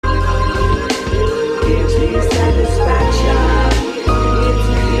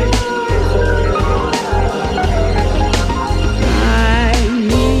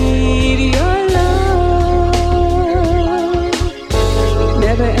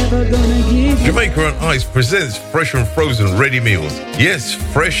Jamaica on Ice presents fresh and frozen ready meals. Yes,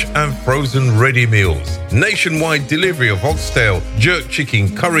 fresh and frozen ready meals. Nationwide delivery of oxtail, jerk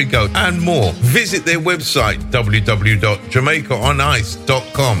chicken, curry goat, and more. Visit their website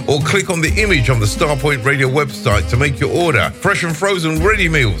www.jamaicaonice.com or click on the image on the Starpoint Radio website to make your order. Fresh and frozen ready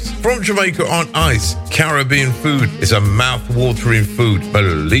meals from Jamaica on Ice. Caribbean food is a mouth-watering food.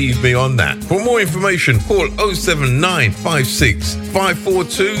 Believe me on that. For more information, call 07956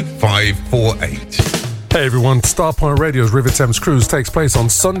 542 548. Hey everyone, Starpoint Radio's River Thames Cruise takes place on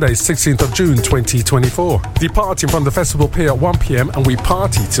Sunday, 16th of June 2024. Departing from the festival pier at 1pm and we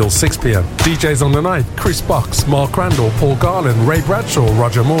party till 6pm. DJs on the night, Chris Box, Mark Randall, Paul Garland, Ray Bradshaw,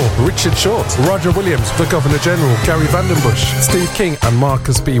 Roger Moore, Richard Short, Roger Williams, the Governor General, Gary Vandenbush, Steve King and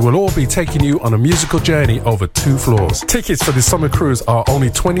Marcus B will all be taking you on a musical journey over 2 floors. Tickets for this summer cruise are only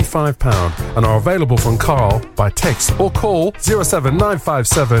 £25 and are available from Carl by text or call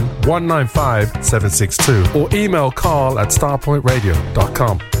 07957 195 762. Or email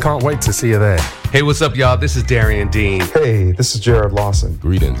carl@starpointradio.com. Can't wait to see you there. Hey, what's up, y'all? This is Darian Dean. Hey, this is Jared Lawson.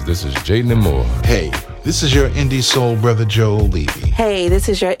 Greetings, this is Jaden Moore. Hey, this is your indie soul brother Joel Levy. Hey, this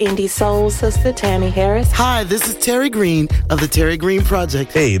is your indie soul sister Tammy Harris. Hi, this is Terry Green of the Terry Green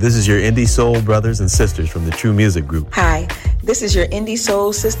Project. Hey, this is your indie soul brothers and sisters from the True Music Group. Hi, this is your indie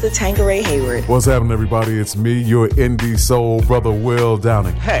soul sister Tangeray Hayward. What's happening, everybody? It's me, your indie soul brother Will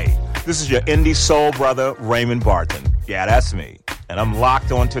Downing. Hey, this is your indie soul brother Raymond Barton. Yeah, that's me. And I'm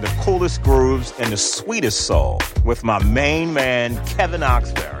locked onto the coolest grooves and the sweetest soul with my main man, Kevin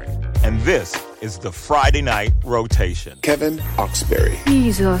Oxberry. And this is the Friday Night Rotation. Kevin Oxberry.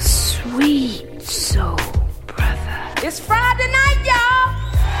 He's a sweet soul brother. It's Friday night, y'all.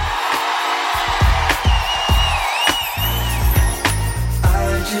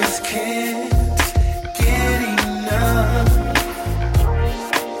 I just can't get enough.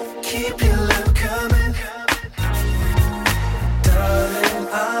 Keep your love coming, darling.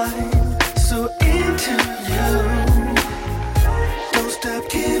 I'm so into you. Don't stop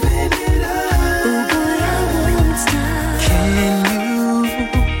giving it up. Oh boy, I won't stop. Can you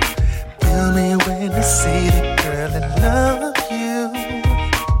feel me when I say that, girl, I love you in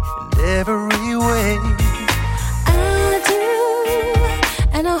every way? I do,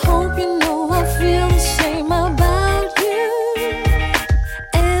 and I hope you know I feel the same about you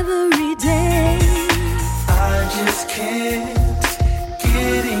every day. I just can't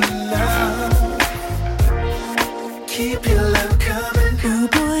get enough. Keep your love coming. Oh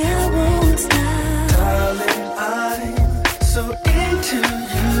boy, I won't stop. Darling, I'm so into you.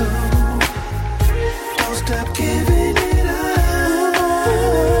 Don't stop giving it up.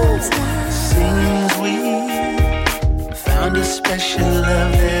 Seems we found a special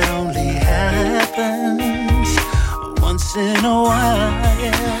love that only happens once in a while.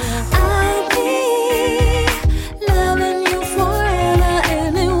 I'll be loving you forever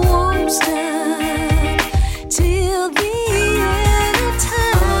and it won't stop till the end of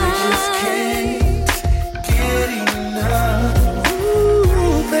time. I just can't get enough.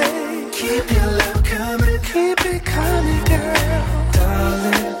 Ooh, babe, keep your love coming, keep it coming, girl.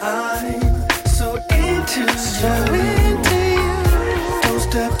 Darling, I'm so into you. Don't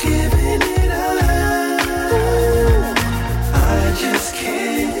stop giving it up. I just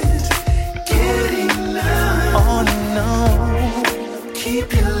can't get enough. Oh no,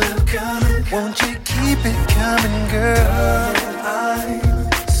 keep your love coming. Won't you keep it coming, girl?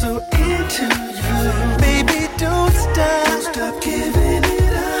 I'm so into you. Baby, don't stop. Don't stop giving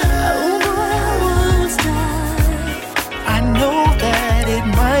it up. Oh boy, I won't stop. I know that it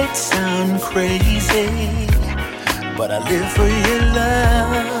might sound crazy, but I live for your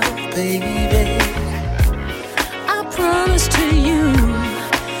love, baby. I promise to you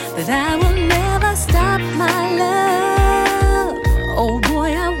that I will never stop my love. Oh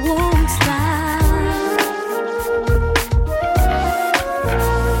boy, I won't stop.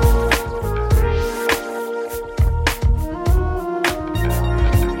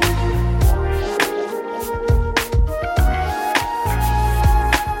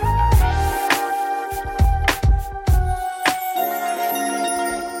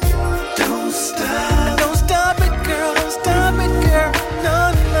 Don't stop. Don't stop it, girl. Don't stop it, girl.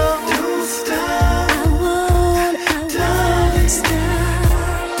 No, no. Don't stop. I won't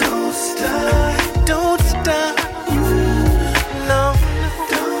stop. Don't stop. Don't stop. No,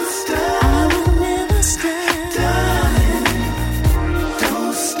 don't stop. I will never stop.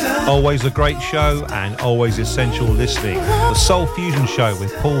 Don't stop. Always a great show and always essential listening. The Soul Fusion Show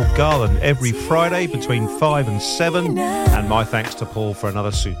with Paul Garland every Friday between 5 and 7. And my thanks to Paul for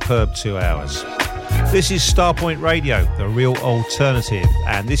another superb 2 hours. This is Starpoint Radio, the real alternative,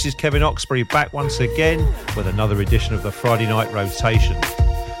 and this is Kevin Oxbury back once again with another edition of the Friday Night Rotation.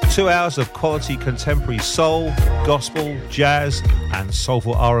 2 hours of quality contemporary soul, gospel, jazz and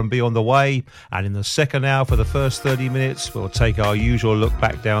soulful R&B on the way, and in the second hour for the first 30 minutes we'll take our usual look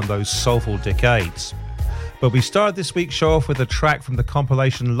back down those soulful decades. But we started this week's show off with a track from the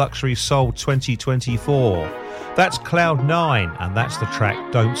compilation Luxury Soul 2024. That's Cloud 9, and that's the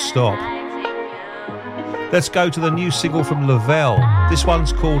track Don't Stop. Let's go to the new single from Lavelle. This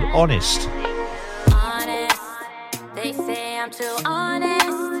one's called Honest. Honest, they say I'm too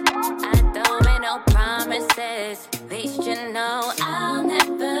honest. I don't make no promises. At least you know I'll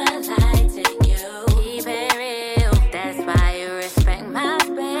never lie to you. Keep it real, that's why you respect my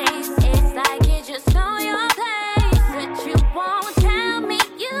space. It's like you just know your place, but you won't tell me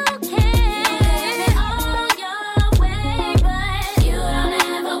you can. You live it all your way, but you don't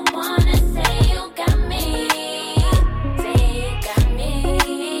ever wanna say you got me. Say you got me.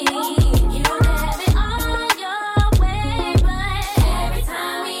 You live it all your way, but every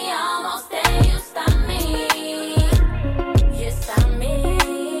time we almost there, you stop me. You stop me.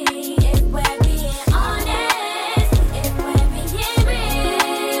 If we're being honest, if we're being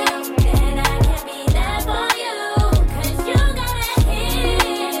real, then I can be there for you, 'cause you gotta heal.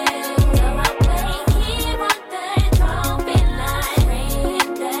 So I wait here on the trophy line, praying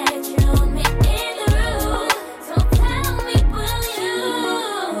that you'll meet me through. So tell me, will you?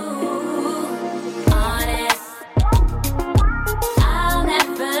 Honest, I'll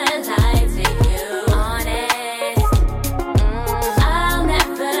never lie to you. Honest, I'll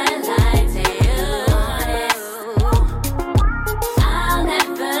never lie to you. Honest, I'll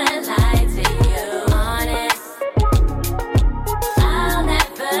never lie to you. Honest, I'll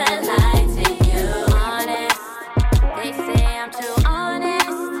never lie to you. Honest, they say I'm too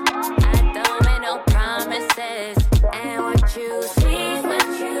honest. I don't make no promises, and what you see is what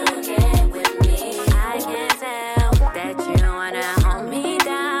you get with me. I can tell that you wanna hold me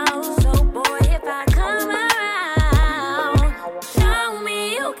down, so boy, if I come around, show me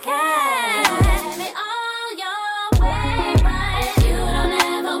you can. Have it all your way, but you don't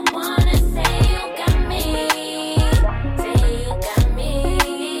ever wanna say you got me. Say you got me.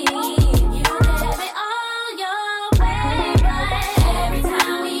 You have it all your way, but every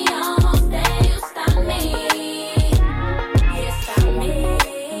time we almost there, you stop me. You stop me.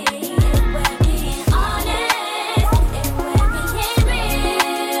 If we're being honest, if we're being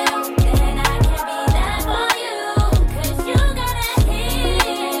real, then I can be there for you, 'cause you gotta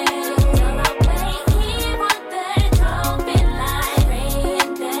heal. So I wait here on the trophy line,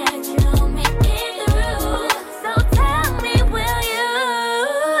 praying that you'll meet me through. So tell me, will you?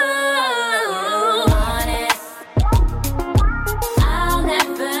 Honest, I'll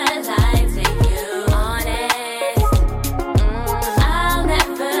never lie to you. Honest, I'll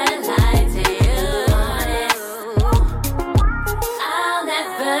never lie to you. Honest, I'll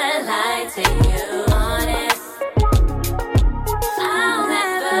never lie to you. Honest, I'll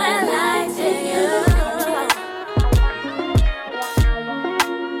never lie to you.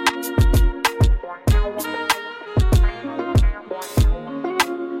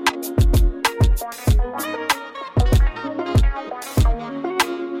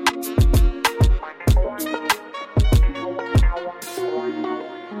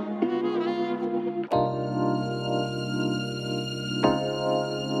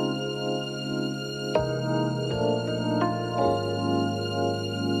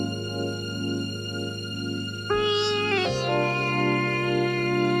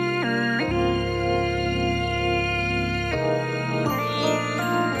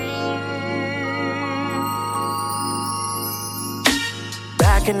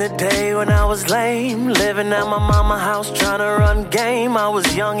 Back in the day when I was lame, living at my mama house trying to run game. I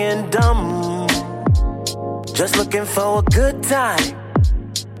was young and dumb, just looking for a good time.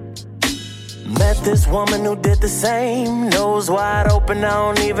 Met this woman who did the same, nose wide open, I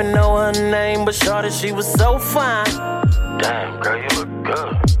don't even know her name, but shorty, she was so fine. Damn, girl, you look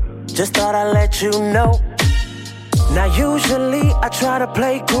good. Just thought I'd let you know. Now usually I try to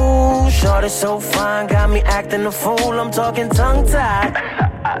play cool, shorty so fine, got me acting a fool, I'm talking tongue-tied.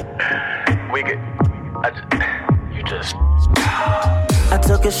 I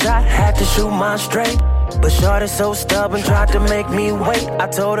took a shot, had to shoot mine straight, but shorty so stubborn, tried to make me wait. I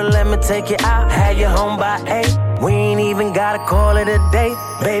told her let me take you out, had you home by 8. We ain't even gotta call it a date,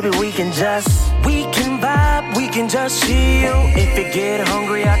 baby, we can vibe, we can just chill. If you get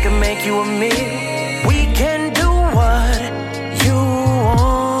hungry, I can make you a meal. We can do what you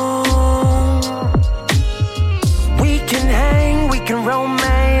want. We can hang, we can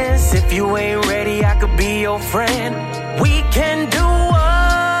romance. If you ain't ready, I could your friend. We can do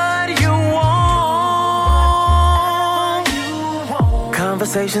what you want.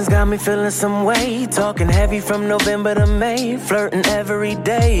 Conversations got me feeling some way. Talking heavy from November to May. Flirting every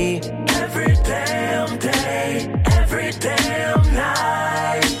day. Every damn day. Every damn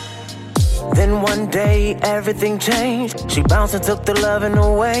night. Then one day everything changed. She bounced and took the loving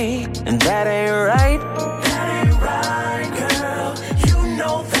away. And that ain't right. That ain't right, girl. You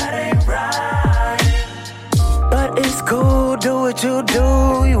know that ain't right. But it's cool, do what you do.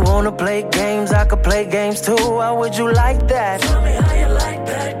 You wanna play games, I could play games too. How would you like that? Tell me how you like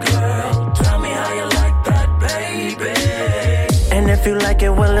that, girl. Tell me how you like that, baby. And if you like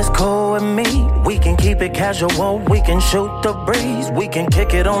it, well, it's cool with me. We can keep it casual, we can shoot the breeze. We can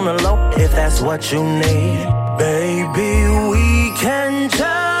kick it on the low, if that's what you need. Baby, we can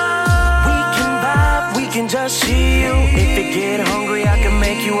vibe, we can just chill. If you get hungry, I can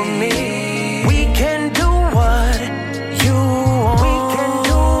make you a meal. We can do what you want. We can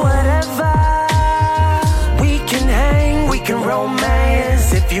do whatever. We can hang, we can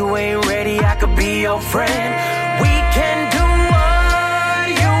romance. If you ain't ready, I could be your friend. We can do what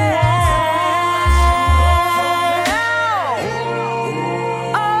you want.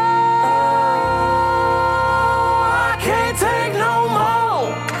 Oh, I can't take no more.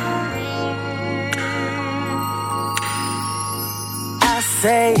 I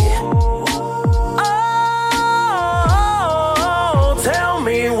say, oh, tell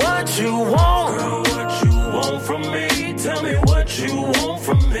me what you want. Girl, what you want from me? Tell me what you want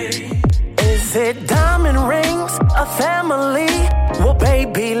from me. Is it diamond rings, a family? Well,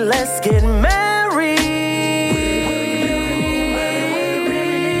 baby, let's get married.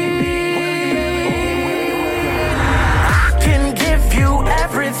 I can give you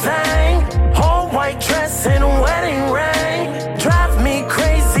everything. Whole white dress and wedding ring. Drive me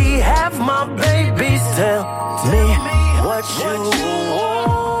crazy, have my babies tell me what you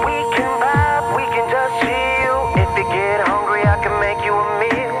want. We can vibe, we can just chill. If you get hungry, I can make you a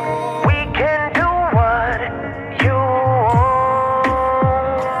meal. We can do what you want.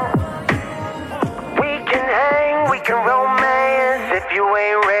 We can hang, we can romance. If you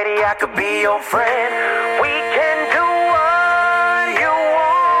ain't ready, I could be your friend. We can do what you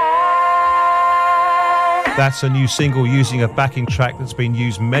want. That's a new single using a backing track that's been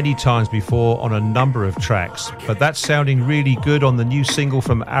used many times before on a number of tracks. But that's sounding really good on the new single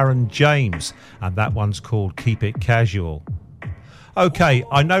from Aaron James, and that one's called Keep It Casual. Okay,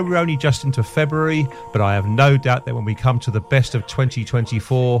 I know we're only just into February, but I have no doubt that when we come to the best of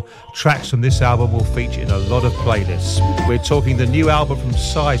 2024, tracks from this album will feature in a lot of playlists. We're talking the new album from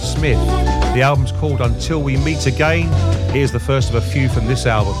Cy Smith. The album's called Until We Meet Again. Here's the first of a few from this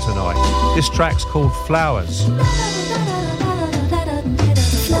album tonight. This track's called Flowers.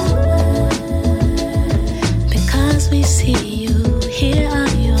 Because we see you, here are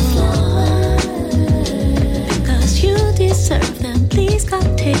yours. Because you deserve them, please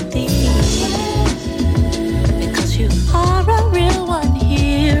come take these. Because you are a real one,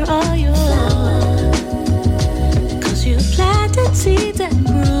 here are yours. Because you planted seeds and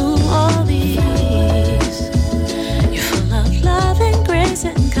grew all these. You're full of love and grace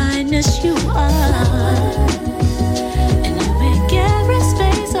and kindness, you are. And you make every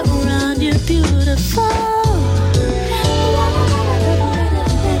space around you beautiful.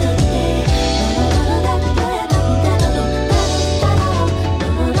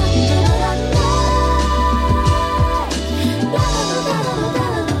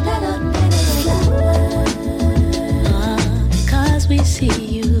 Because we see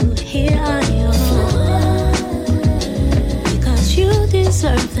you, here are yours. Because you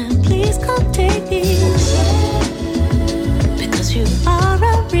deserve them, please come take these. Because you are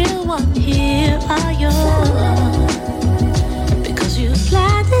a real one, here are yours. Because you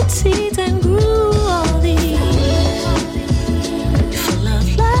planted seeds and grew all these. You're full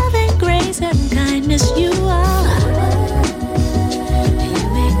of love and grace and kindness, you are. And you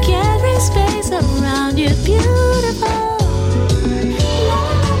make every space around you beautiful.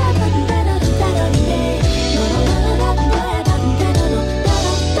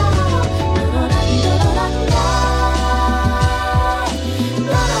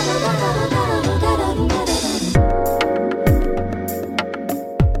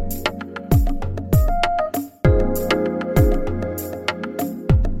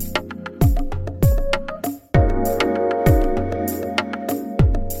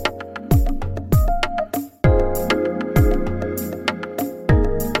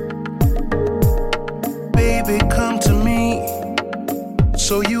 Baby, come to me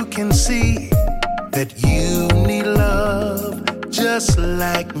so you can see that you need love just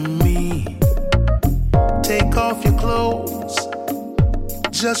like me. take off your clothes.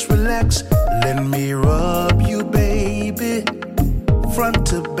 Just relax, let me rub you, baby, front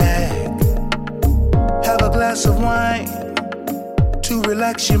to back. Have a glass of wine to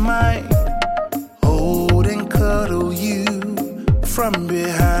relax your mind. Hold and cuddle you from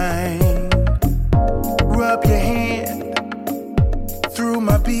behind. Rub your hand through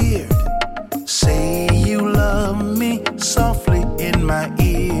my beard. Say you love me softly in my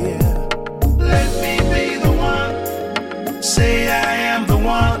ear. Let me be the one. Say I am the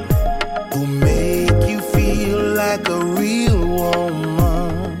one who make you feel like a real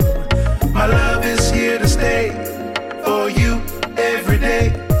woman. My love is here to stay for you every day.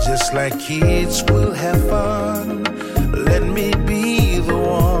 Just like kids will have fun. Let me be the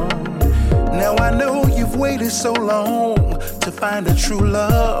one. Now I know you've waited so long to find a true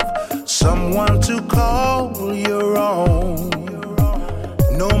love, someone to call your own.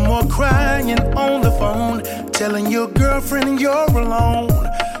 No more crying on the phone, telling your girlfriend you're alone.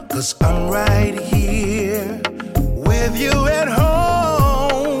 'Cause I'm right here with you at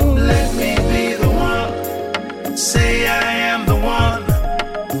home. Let me be the one. Say I am the one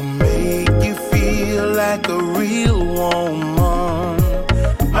who make you feel like a real woman.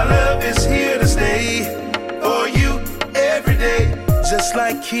 My love is here to stay for you every day. Just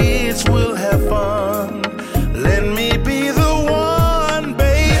like kids will have fun. Let me be the one,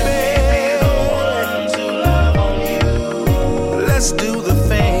 baby. The one to love on you. Let's do the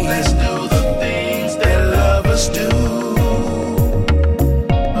things. Let's do the things that lovers do.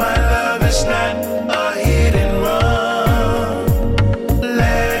 My love is not a hit and run.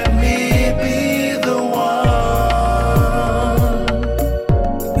 Let me be the one.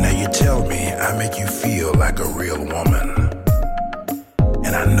 Now you tell me I make you feel like a real woman.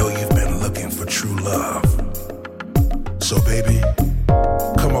 And I know you've been looking for true love. So baby,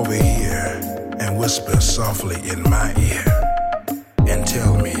 come over here and whisper softly in my ear and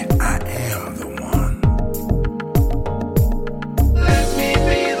tell me I am the one. Let me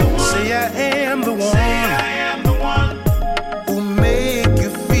be the one. Say I am the one. Say I am the one who make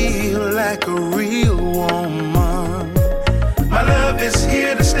you feel like a real woman. My love is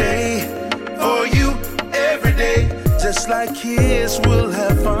here to stay for you every day. Just like kids will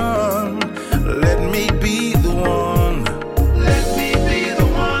have fun. Let me be the one. Let me be the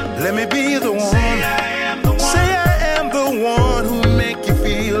one. Let me be the one. Say I am the one. Say I am the one who make you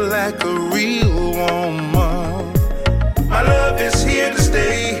feel like a real woman. My love is here to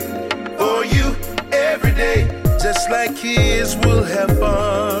stay for you every day. Just like kids will have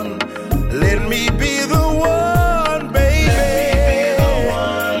fun. Let me be the one, baby. Let me be the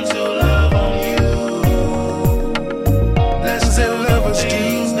one to love on you. Let's do lovers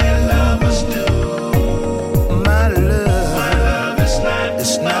things that lovers do. My love is not,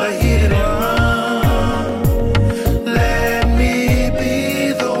 it's not a hit and run. Let me be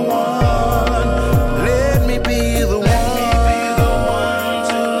the one. Let me be the one. Let me be the one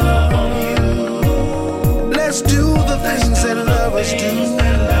to love on you. Let's do the things that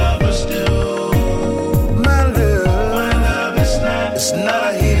lovers do. My love is not, it's not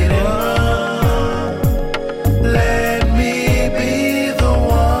a hit and run. Let me be the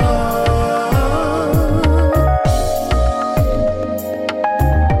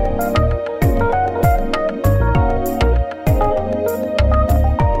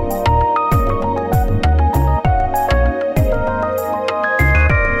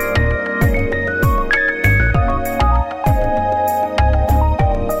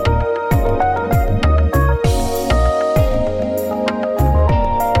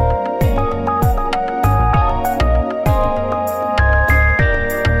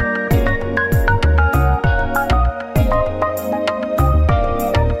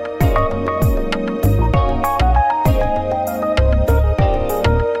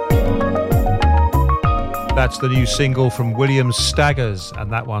That's the new single from William Staggers,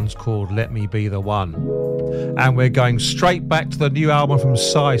 and that one's called Let Me Be the One. And we're going straight back to the new album from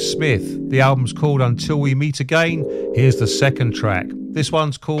Cy Smith. The album's called Until We Meet Again. Here's the second track. This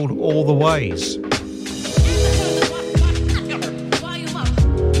one's called All the Ways.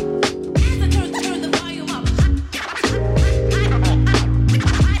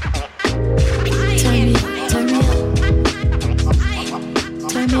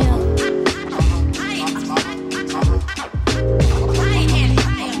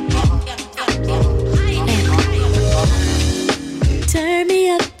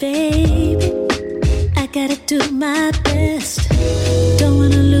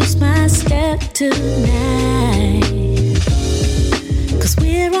 Tonight, 'cause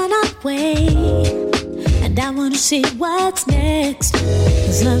we're on our way, and I wanna see what's next.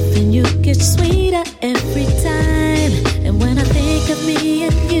 'Cause loving you gets sweeter every time. And when I think of me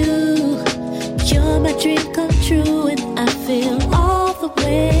and you, you're my dream come true, and I feel all the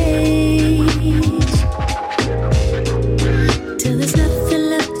ways. Till there's nothing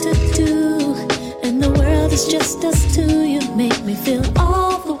left to do, and the world is just us two. You make me feel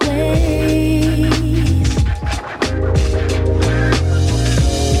all the ways.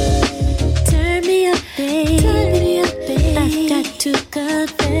 Turn me up, babe. I've got to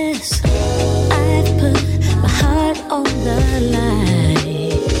confess, I've put my heart on the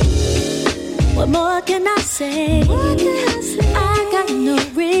line. What more can I say? I got no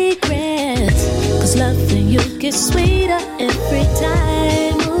regrets, 'cause loving you gets sweeter every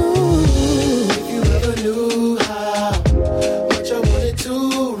time. Ooh. If you ever knew how much I wanted to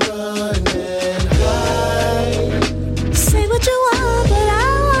run and hide. Say what you want, but I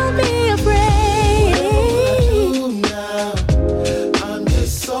won't be afraid. Now, I'm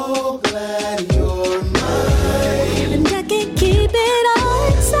just so glad you're mine. And I can't keep it all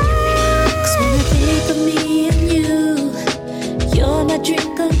inside. 'Cause when I think of me and you, you're my dream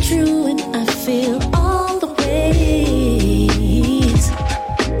come true, and I feel all the ways.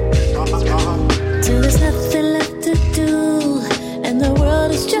 Till there's nothing left to do, and the world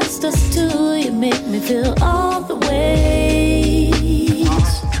is just us two. You make me feel all the ways.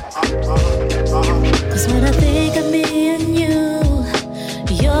 'Cause when I think of me and you,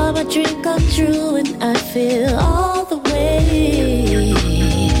 you're my dream come true, and I feel all the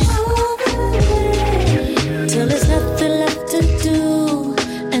ways. Till there's nothing left to do,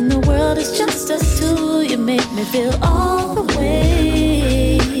 and the world is just us two. You make me feel all the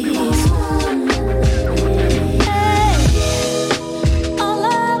ways. Hey, all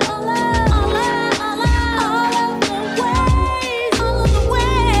of the ways, all of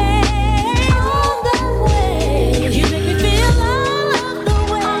the ways. You make me feel all of the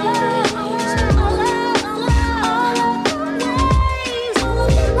ways, all of the ways, all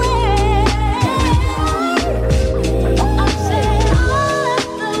of the ways. I said all of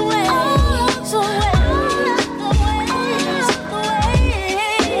the ways, all of the ways,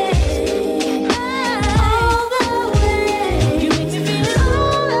 all the ways. You make me feel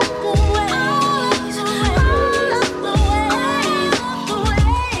all of the ways, all of the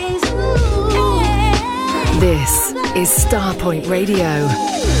ways. This is Starpoint Radio.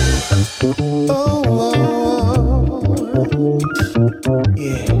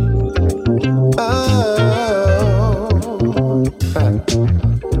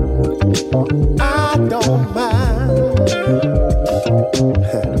 I don't mind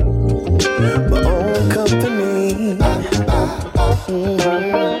my own company,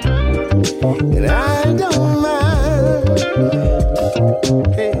 and I don't mind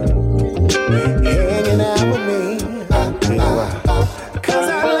hanging out with me, 'cause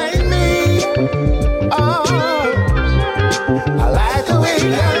I like me. Oh, I like the way you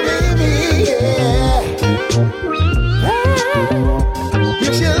make me, yeah. You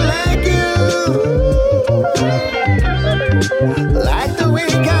should like you. Like the way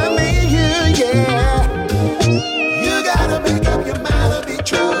God made you, yeah. You gotta make up your mind to be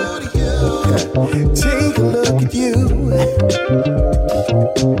true to you. Take a look at you.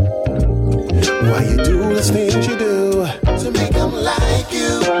 Why you do the things you do to make them like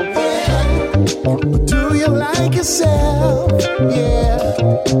you, yeah. Do you like yourself, yeah.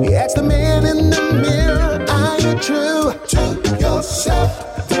 You ask the man in the mirror, are you true to yourself?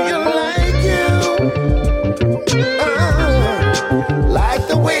 Do you like you? Like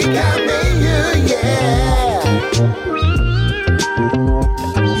the way God made you, yeah.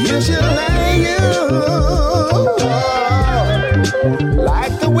 You should like you.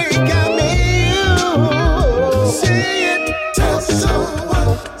 Like the way God made you. Say it, tell someone.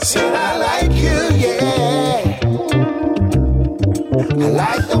 Said I like you, yeah. I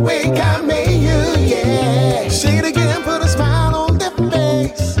like the way God made you, yeah. Say it again, put a smile on their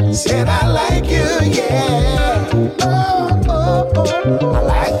face. Said I like you, yeah. Oh, oh, oh. I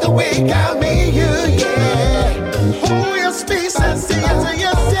like the way God made you, yeah. Hold your space and say it to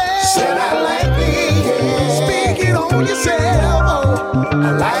yourself. Said I like me, yeah. Speak it on yourself, oh. I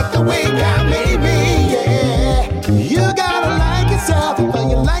like the way God made me, yeah. You gotta like yourself when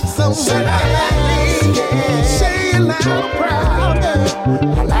you like someone. Said I like me, yeah. Say it loud and proud, girl.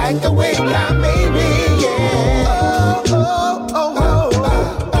 I like the way God made me, yeah. Oh, oh, oh, oh.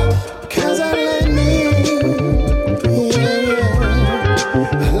 'Cause I like me,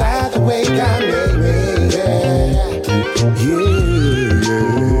 yeah. I like the way God made me.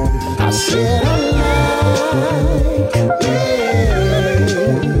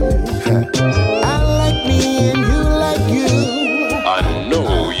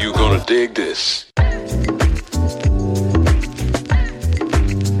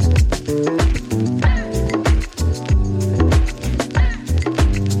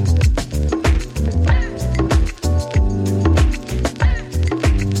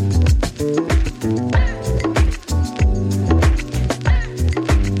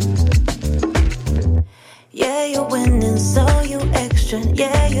 pedestrian,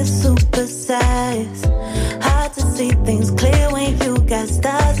 yeah, you're supersized. Hard to see things clear when you got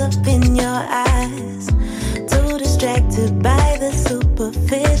stars up in your eyes. Too distracted by the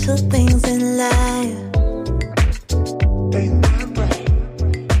superficial things in life.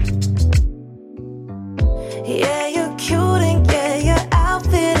 Yeah, you're cute and yeah, your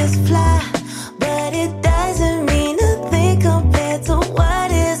outfit is fly, but it doesn't mean a thing compared to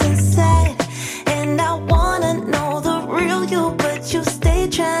what is inside. And I wanna know the real you, but you stay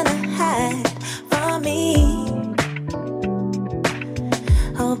trying to hide from me.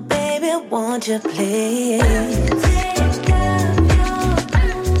 Oh baby, won't you please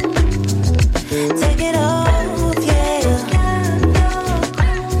take it off, yeah.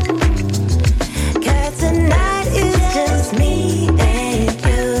 'Cause tonight is just me and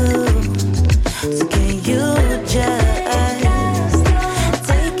you. So can you just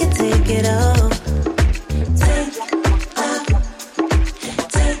take it off? Take it up,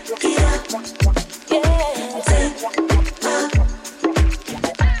 take it up, yeah. Take it up.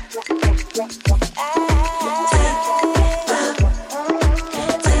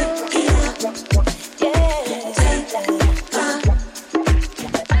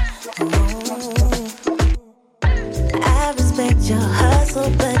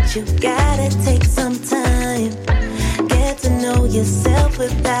 But you gotta take some time. Get to know yourself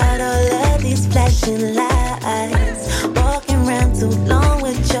without all of these flashing lights. Walking around too long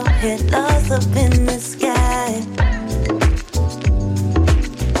with your head lost up in the sky.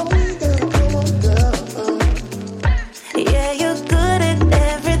 Yeah, you're good at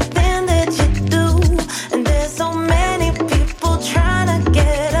everything that you do, and there's so many people trying to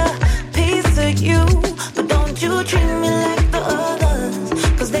get a piece of you. But don't you treat me like the others,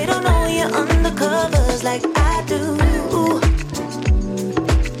 'cause they don't know you're undercovers like I do.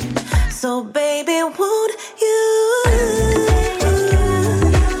 So baby, won't you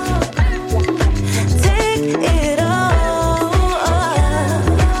take it off?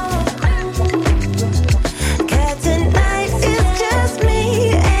 'Cause tonight is just me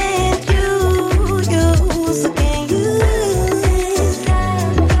and you. So can you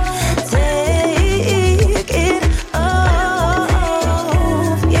take it off?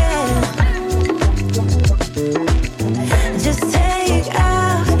 Yeah. Just take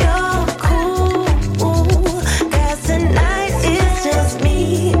off your cool. 'Cause tonight is just me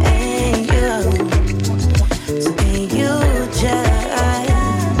and you. So can you just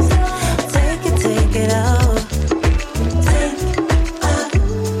take it off? Take it up,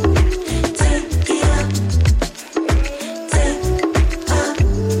 take it up, take up,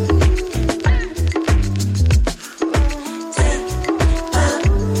 take up,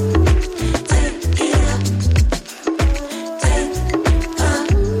 take it up, take up.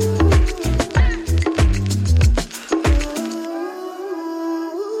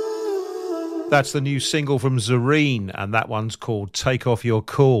 That's the new single from Zareen, and that one's called Take Off Your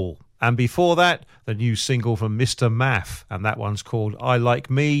Cool. And before that, the new single from Mr. Math, and that one's called I Like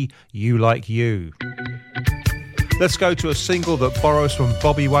Me, You Like You. Let's go to a single that borrows from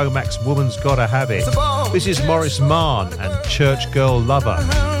Bobby Womack's Woman's Gotta Have It. This is Morris Mann and Church Girl Lover.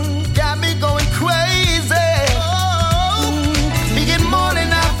 Got me going crazy. Be it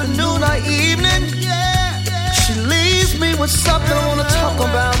morning, afternoon, or evening. She leaves me with something I want to talk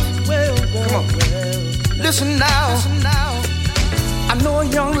about. Come on. Listen now. I know a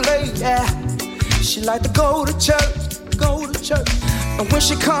young lady, she like to go to church. And when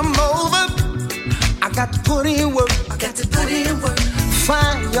she come over, I got to put in work.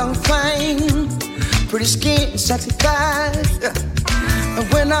 Fine young thing, pretty skin, sexy thighs. And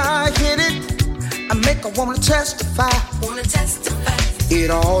when I hit it, I make a woman testify.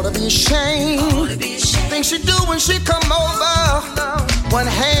 It ought to be a shame. Things she do when she come over. One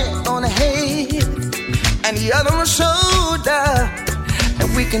hand on the head and the other on the shoulder.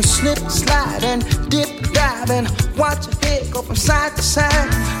 And we can slip, slide, and dip, dive, and watch her head go from side to side.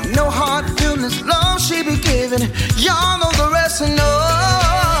 No hard feelings, love she be giving. Y'all know the rest and know.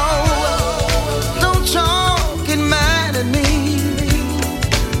 Don't y'all get mad at me,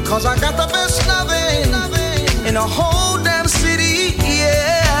 'cause I got the best loving in the whole damn city,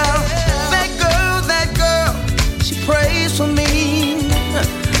 yeah. That girl, she prays for me.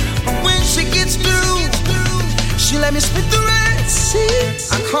 When she gets through, she let me spit the Red Sea.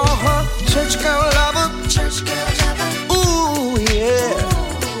 I call her Church Girl Lover. Ooh, yeah.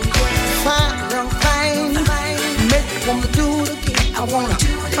 Fine young thing, make me wanna do it again. I wanna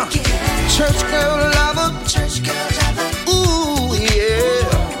Church Girl Lover. Ooh, yeah.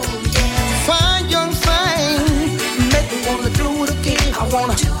 Fine young thing, make me wanna do it again. I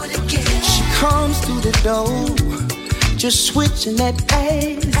wanna. She comes through the door, just switching that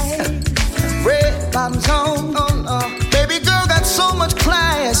ass. Red bottoms on, baby girl got so much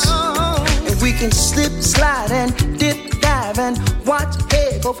class. And we can slip, slide, and dip, dive, and watch her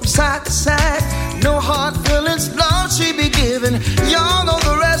head go from side to side. No hard feelings, Lord, she be giving. Y'all know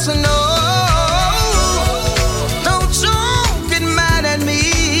the rest, and no, don't you get mad at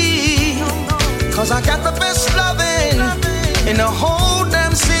me, 'cause I got the best loving in the whole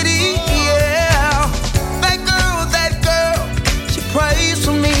damn city, yeah. That girl, she prays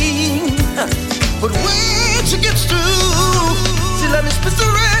for me, but when she gets through, she let me spit the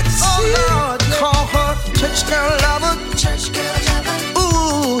rest. Oh Lord, call her church girl lover.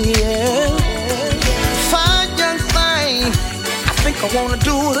 Ooh yeah, fine young thing. I think I wanna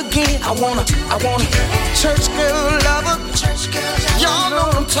do it again. I wanna church girl lover. Y'all know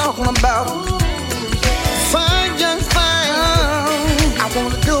what I'm talking about. Fine young thing. I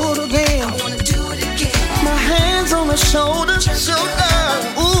wanna do it again. My hands on her shoulders.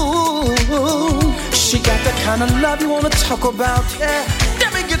 Ooh, she got the kind of love you wanna talk about. Yeah,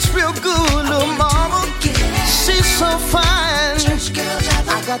 that me gets real good, little mama. She's so fine.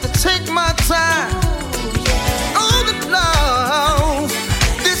 I got to take my time. Oh, the love.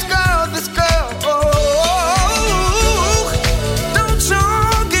 This girl. Oh, don't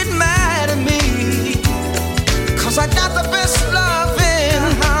y'all get mad at me, 'cause I got the best love in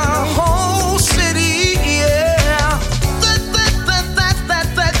the whole city, yeah.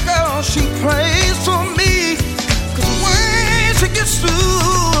 That girl, she prays for me, 'cause when she gets through,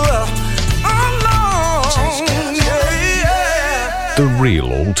 The real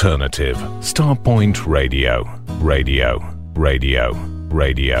alternative. Starpoint Radio. Radio. Radio.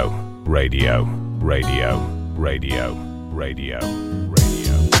 Radio. Radio. Radio. Radio. Radio.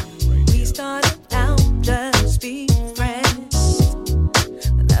 Radio. We started out just be friends.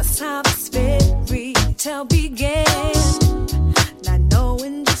 That's how this fairy tale began. Not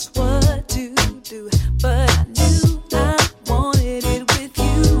knowing just what to do, but I knew I wanted it with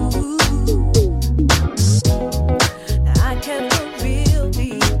you. Now I kept a real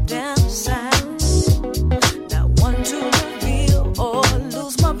deep down inside, not one to reveal or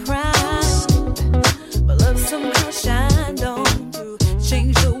lose my pride. But love somehow shined on through,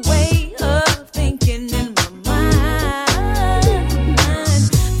 changed the way of thinking in my mind.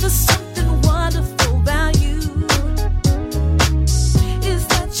 There's something wonderful about you, is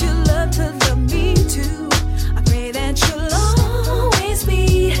that you love to love me too. I pray that you'll always be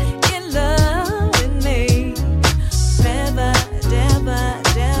in love with me, forever, ever,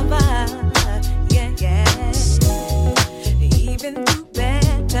 ever, yeah, yeah. Even through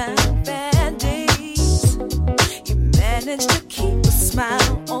bad times, bad days, you managed to keep a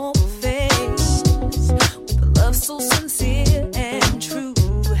smile on my face, with a love so sincere and true.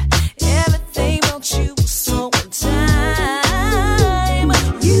 Everything about you was so on time.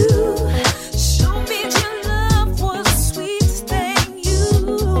 You showed me your love was the sweetest thing. You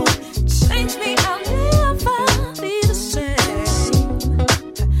changed me, I'll never be the same.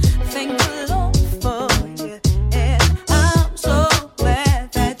 Thank the Lord for you, and I'm so glad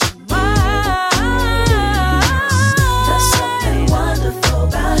that you're mine. There's something wonderful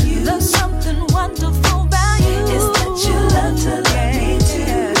about you. There's something wonderful about you. Is that you love to love me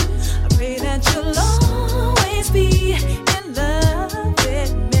too. I pray that you'll always be in love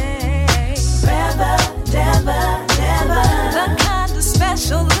with me, forever, ever, ever. The kind of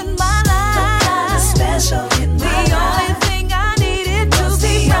special in my life. The kind of special in my life. The only thing I needed to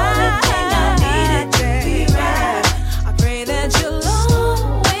be right. I pray that you'll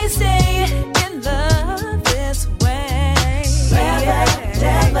always stay in love this way, forever,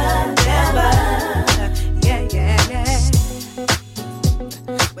 ever, ever. Yeah, yeah, yeah.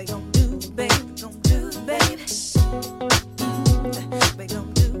 We gon' do, baby, gon' do, baby. We gon'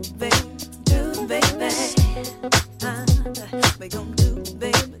 do, baby, do, baby. We gon' do,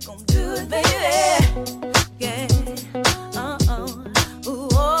 baby, gon' do it, baby. Yeah. Ooh,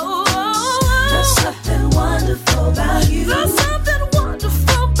 oh, there's something wonderful about you. There's something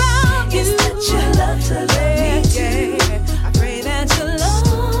wonderful about you. Is that you love to love me too. I pray that you'll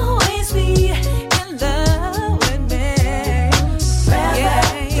always be in love with me,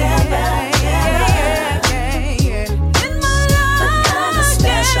 forever,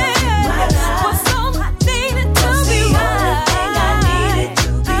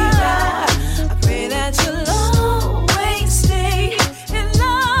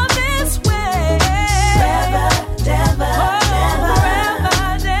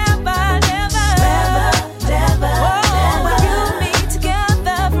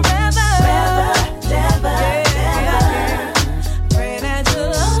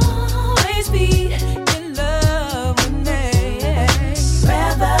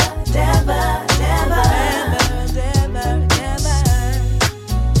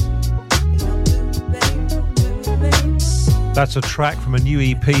 That's a track from a new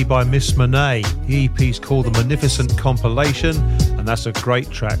EP by Miss Monet. The EP's called The Magnificent Compilation, and that's a great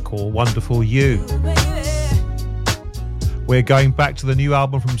track called Wonderful You. We're going back to the new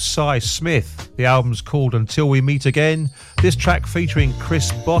album from Cy Smith. The album's called Until We Meet Again. This track featuring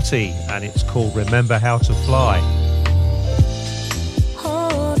Chris Botti, and it's called Remember How to Fly.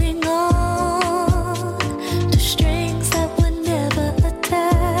 Holding on to strings that were never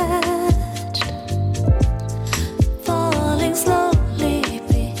attached, falling slowly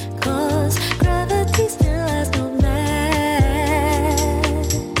because gravity still has no match.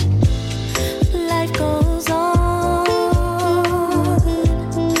 Life goes on.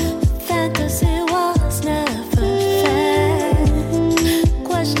 Fantasy was never fair.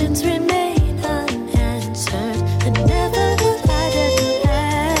 Questions remain unanswered, and never would I dare to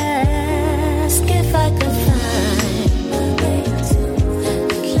ask if I could find my way to the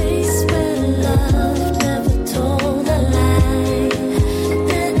place where love never told a lie.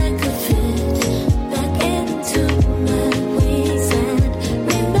 Then I could fit back into my wings and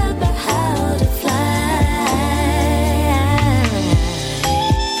remember how to fly.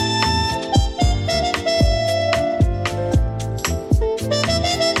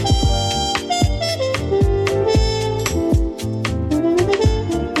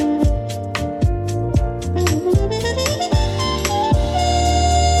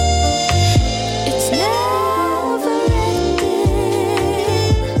 It's never ending,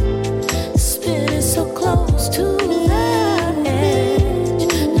 spinning so close to the edge.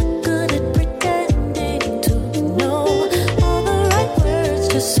 Not good at pretending to know all the right words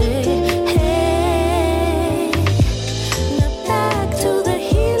to say. Hey, now back to the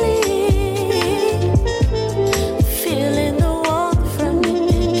healing, feeling the warmth from the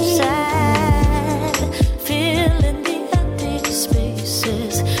inside, feeling the empty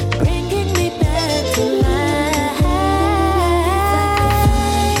spaces, bringing me back to life.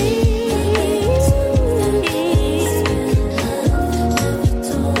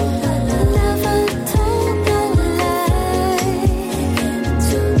 Never told no lie.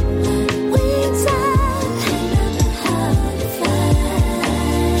 Wings out, how to fly.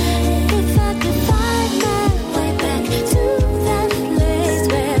 If I could find my way back to that place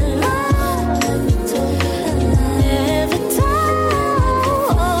where love never told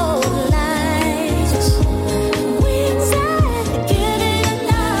lies. Wings out, give it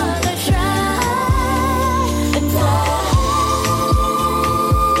another try and fly.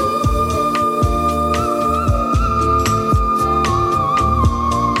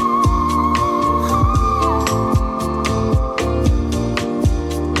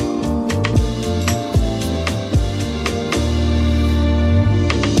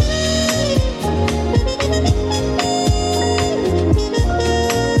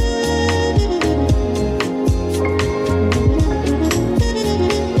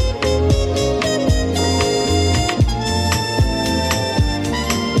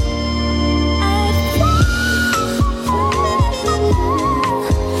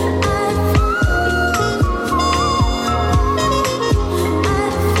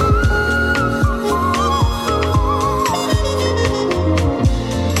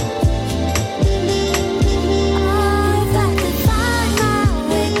 If I could find my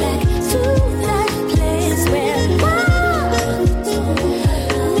way back to that place where love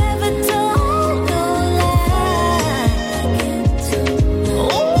never told no lie.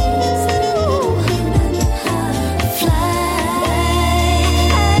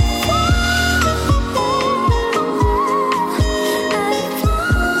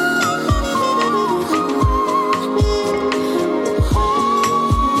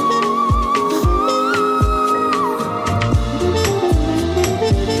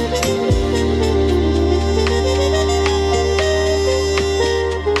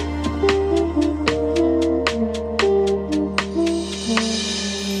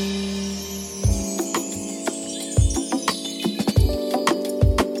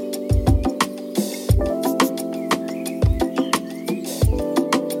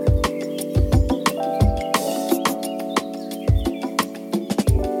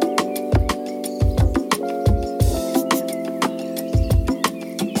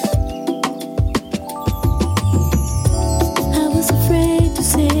 I was afraid to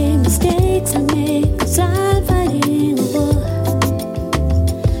say mistakes I made, 'cause I'm fighting a war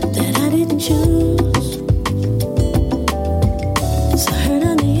that I didn't choose. So hurt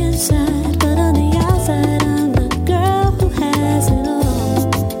on the inside, but on the outside I'm the girl who has it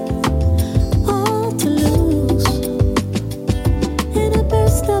all to lose. In a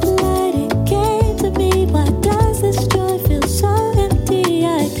burst of light it came to me, why does this joy feel so empty?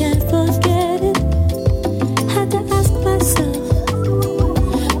 I can't forget it. Had to ask myself,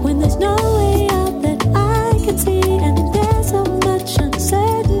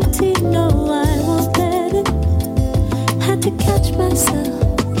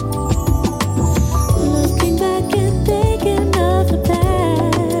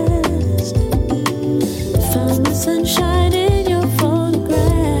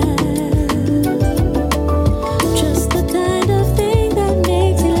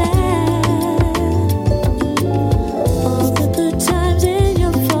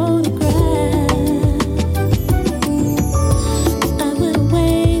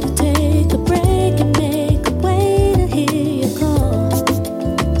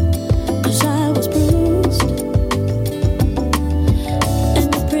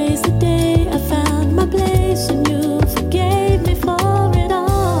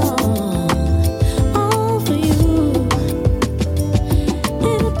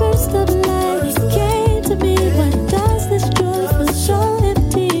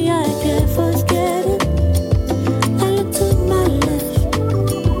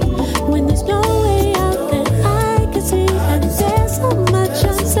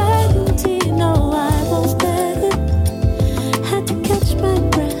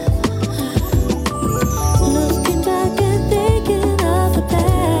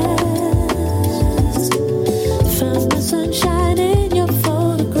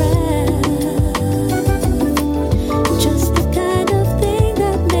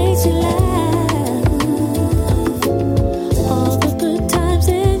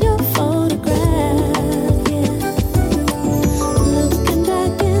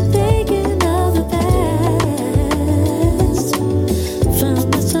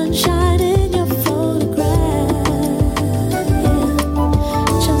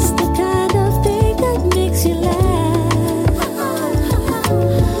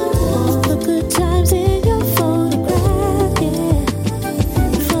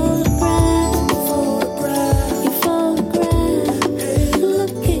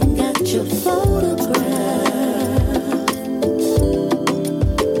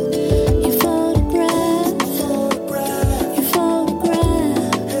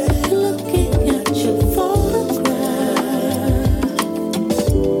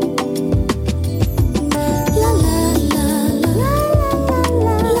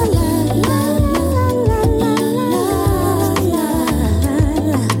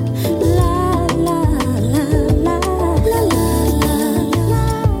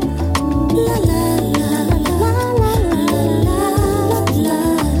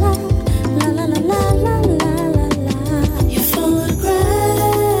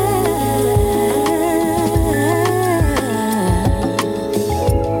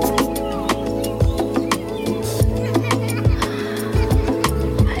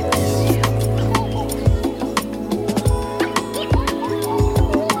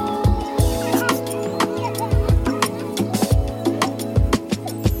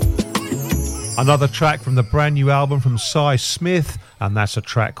 Another track from the brand new album from Cy Smith, and that's a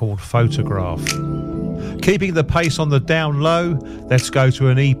track called Photograph. Keeping the pace on the down low, let's go to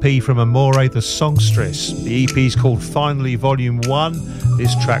an EP from Amore the Songstress. The EP is called Finally Volume 1.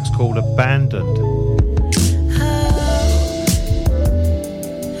 This track's called Abandoned.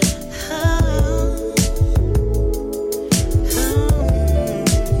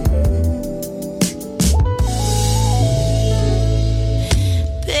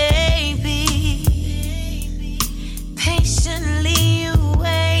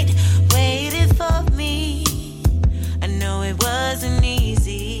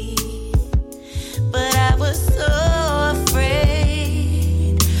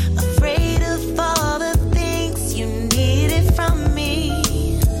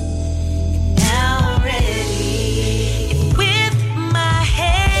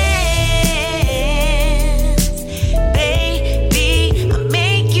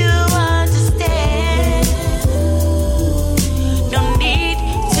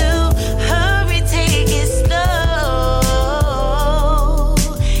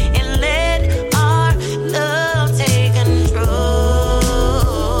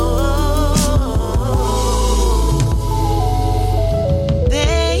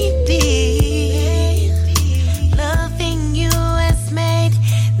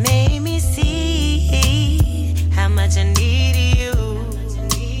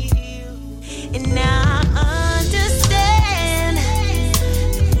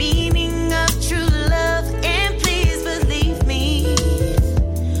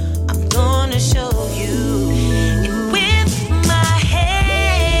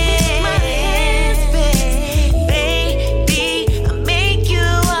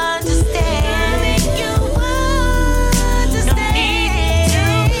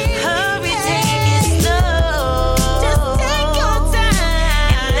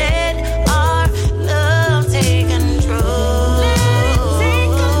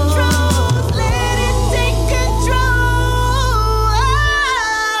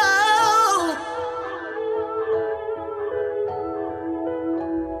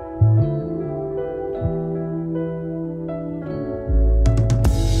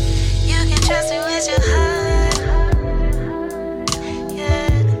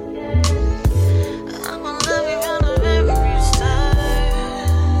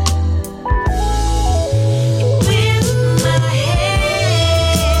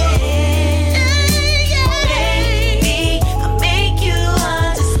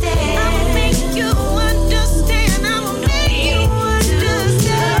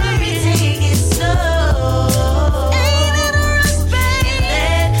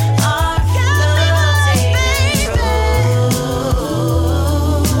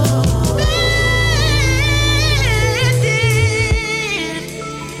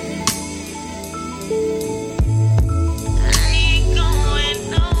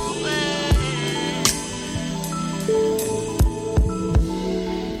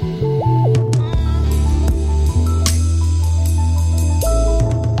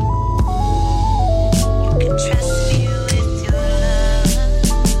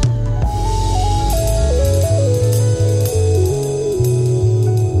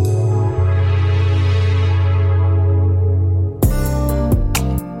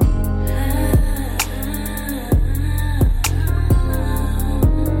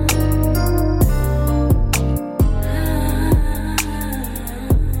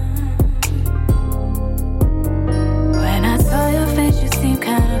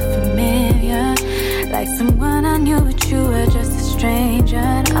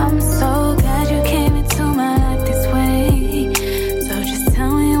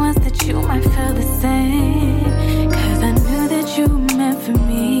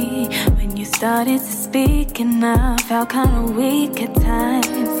 Started to speak and I felt kind of weak at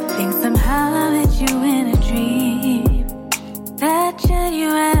times. Think somehow I met you in a dream. That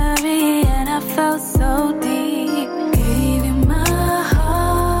January and I felt so deep. Gave you my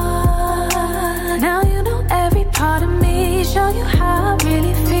heart. Now you know every part of me. Show you how I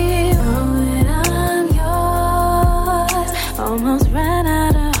really feel. Know that I'm yours. Almost ran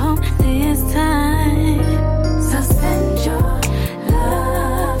out of hope this time. So send your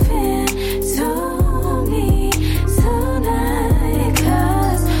love in to me tonight.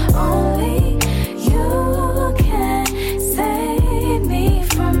 'Cause only you can save me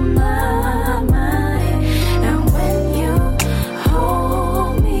from my mind. And when you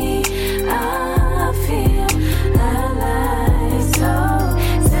hold me, I feel alive. So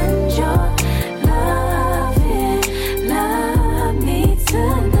send your love in, love me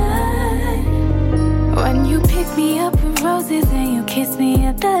tonight.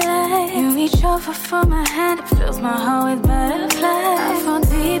 fills my heart with butterflies. I fall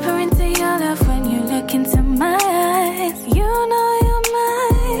deeper into your love when you look into my eyes. You know you're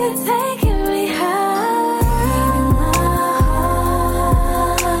mine, you're taking me high.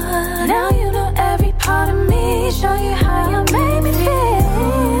 Now you know every part of me, show you how you make me feel.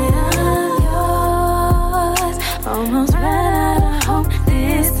 I'm yours, almost ran out of hope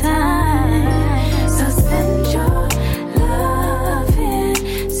this time. So send your love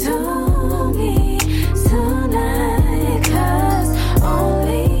into me tonight, 'cause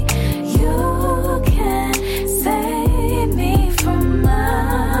only you can save me from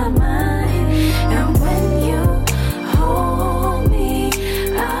my mind. And when you hold me,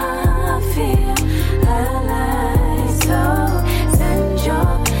 I feel alive. So send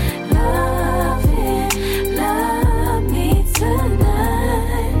your love in, love me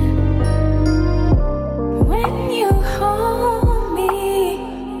tonight. When you hold me,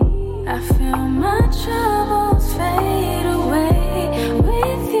 I feel my troubles fade away.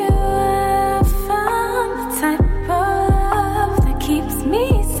 With you, I found the type of love that keeps me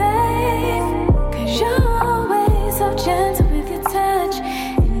safe. 'Cause you're always so gentle with your touch.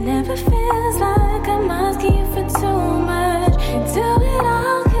 It never feels like I'm asking you for too much. You do it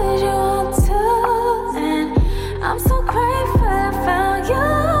all 'cause you want to, and I'm so grateful I found you.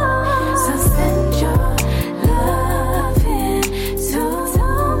 So send your love in to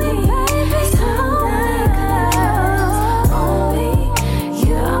me, baby, tonight, 'cause only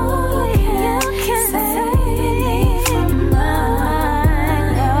you can save me from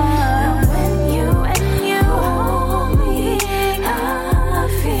mine. And when you hold me, I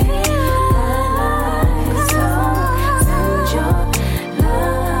feel alive. So send your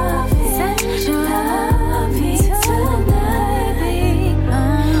love in, love me tonight.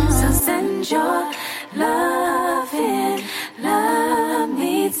 So send your love in, love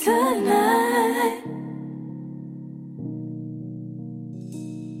me tonight.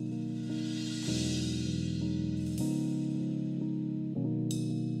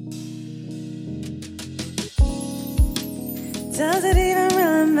 Does it even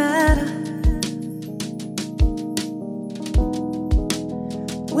really matter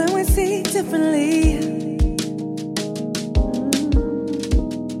when we see differently?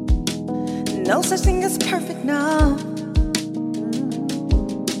 No such thing as perfect now,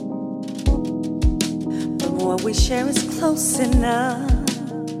 but what we share is close enough.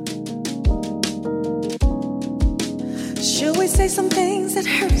 Should we say some things that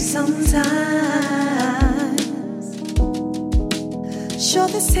hurt sometimes? Sure,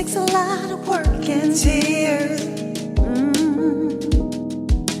 this takes a lot of work and tears,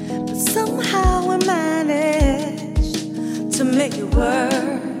 but somehow we managed to make it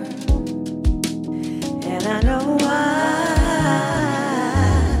work. And I know why.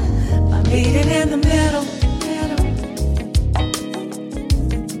 By meeting in the middle,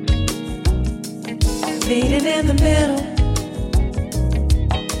 meeting in the middle.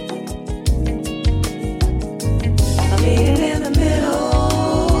 Meeting in the middle.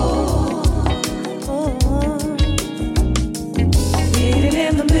 Meeting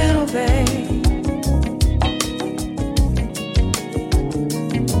in the middle, babe.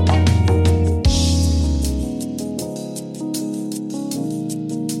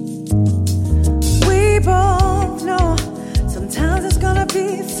 We both know sometimes it's gonna be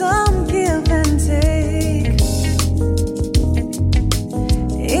some give and take.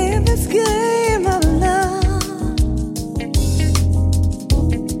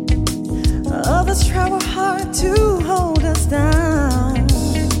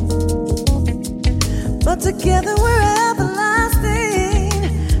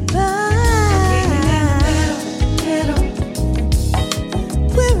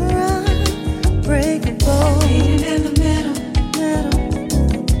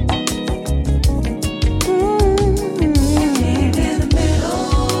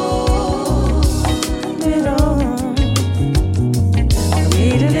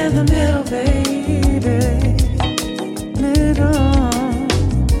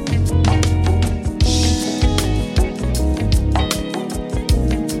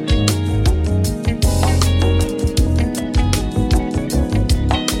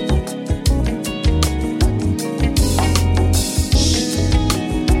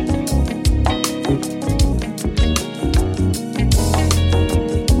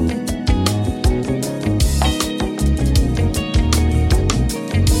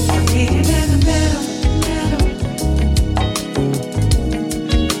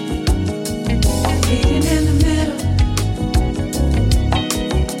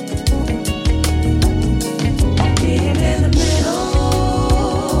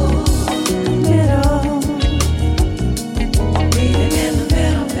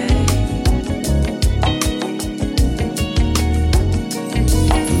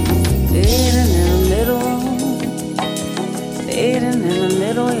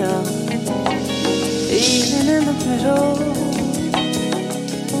 middle.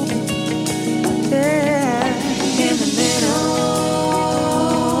 Yeah, in the middle.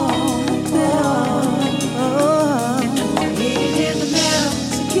 Meeting in the middle.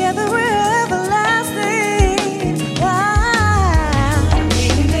 Together we're everlasting.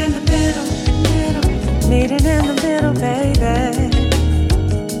 Meeting in the middle. Meeting in the middle, baby.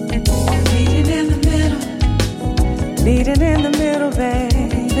 Meeting in the middle. Meeting in the middle, baby.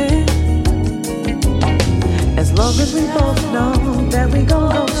 As long as we both know that we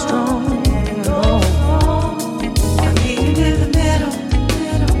gon' go strong. Meeting in the middle.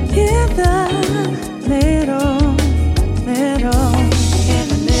 In the middle. Middle. In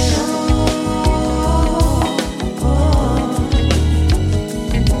the middle.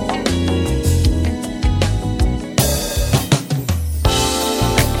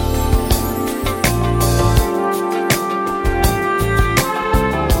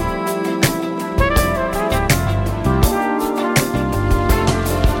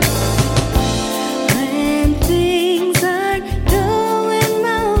 When things aren't going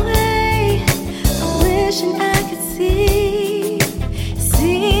my way, I'm wishing I could see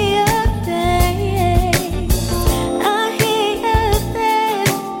your face. I hear your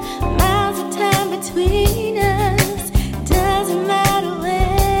face, miles of time between us. Doesn't matter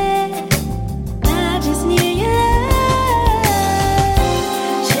where, I just need your love.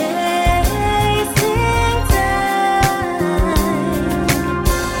 Chasing time,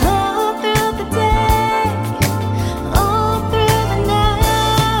 all through the day, all through the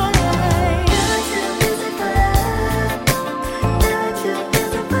night. Never too busy for love, never too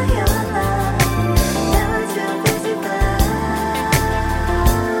busy for your love, never too busy for love,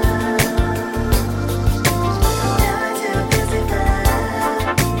 never too busy for love,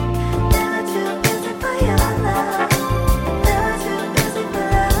 never too busy for your love, never too busy for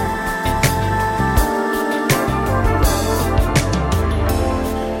love.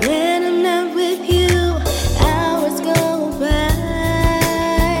 When I'm not with you, hours go by.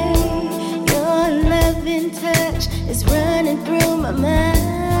 Your loving touch is running through my mind.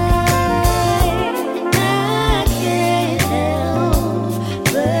 I can't help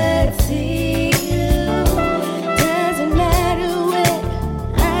but see you. Doesn't matter where,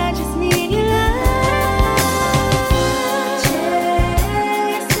 I just need your love.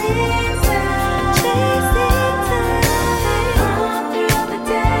 Chasing time, all through the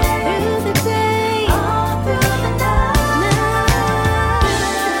day, all through the night.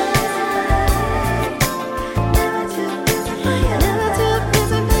 Never too busy for you, never too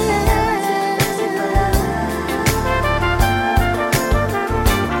busy for never too busy for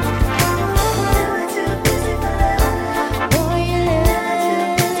love. For your love,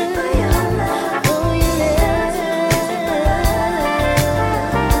 for your love.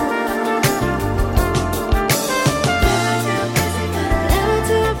 Never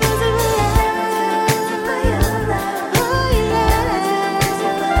too busy for love, for your love, for your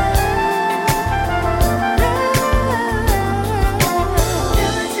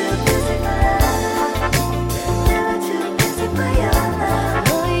never too busy for love, never too busy for your love,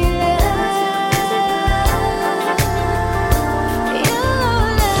 for your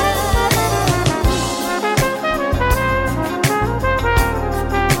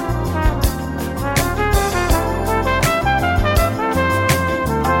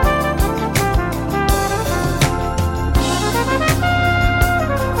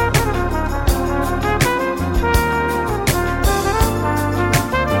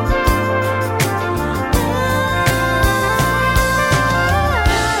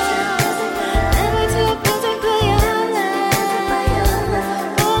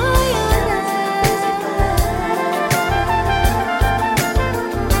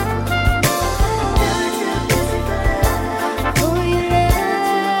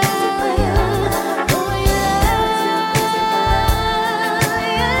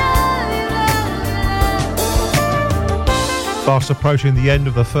Fast approaching the end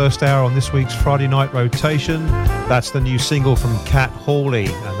of the first hour on this week's Friday night rotation. That's the new single from Cat Hawley,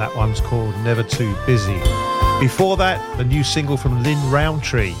 and that one's called Never Too Busy. Before that, the new single from Lynn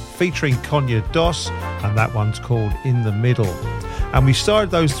Roundtree, featuring Konya Doss, and that one's called In the Middle. And we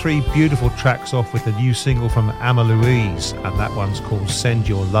started those three beautiful tracks off with the new single from Amma Louise, and that one's called Send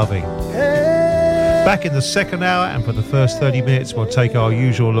Your Loving. Back in the second hour, and for the first 30 minutes, we'll take our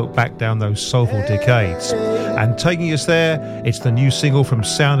usual look back down those soulful decades. And taking us there, it's the new single from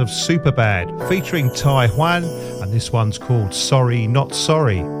Sound of Superbad, featuring Tai Hwan, and this one's called Sorry Not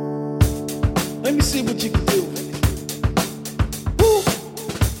Sorry. Let me see what you can do.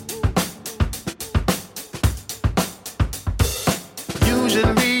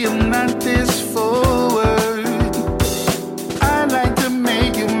 Usually I'm not this forward.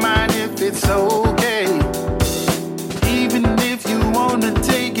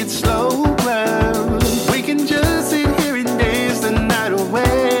 slow burn. We can just sit here and dance the night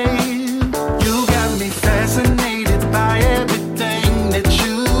away. You got me fascinated by everything that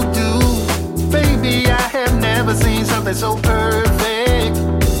you do. Baby, I have never seen something so perfect.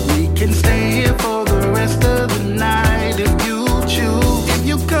 We can stay here for the rest of the night if you choose. If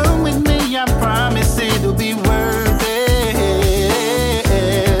you come with me, I promise it'll be worth it.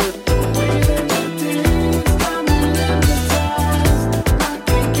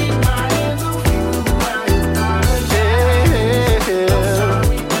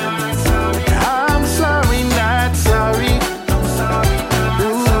 I'm sorry, not sorry.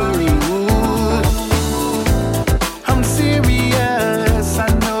 I'm serious, I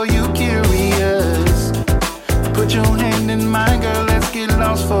know you curious. Put your hand in mine, girl, let's get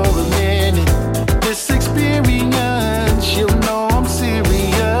lost for a minute. This experience, you'll know I'm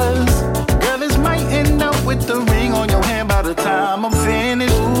serious. Girl, this might end up with the ring on your hand by the time I'm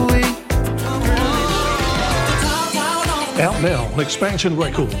finished. Out now on Expansion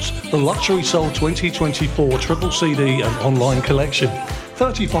Records, the Luxury Soul 2024 triple CD and online collection.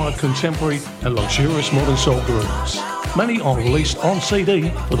 35 contemporary and luxurious modern soul grooves. Many are released on CD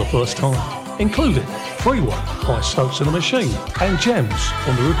for the first time, including Freeway by Stokes and the Machine and Gems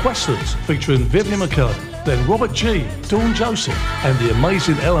from the Requesters featuring Vivian McKay, then Robert G, Dawn Joseph and The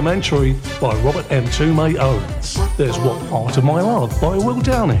Amazing Elementary by Robert M. Toomey Owens. There's What Part of My Love by Will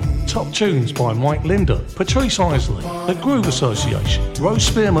Downing, Top Tunes by Mike Linder, Patrice Isley, The Groove Association, Rose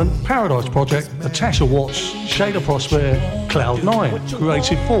Spearman, Paradise Project, Natasha Watts, Shada Prosper, Cloud9,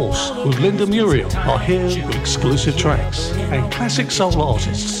 Creative Force with Linda Muriel are here with exclusive tracks, and classic soul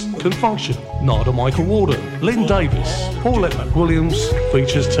artists can function. Nada Michael Warden, Lynn Davis, Paulette McWilliams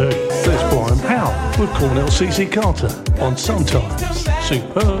features too. There's Brian Powell with Cornell CC Carter on Sometimes.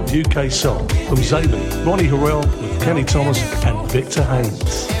 Superb UK soul from Zayn, Ronnie Harrell with Kenny Thomas and Victor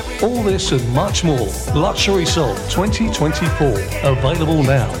Haynes. All this and much more. Luxury Soul 2024. Available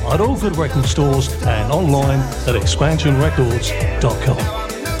now at all good record stores and online at expansionrecords.com.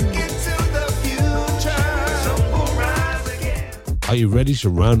 Are you ready to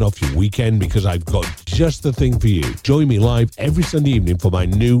round off your weekend? Because I've got just the thing for you. Join me live every Sunday evening for my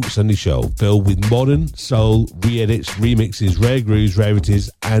new Sunday show filled with modern, soul, re-edits, remixes, rare grooves, rarities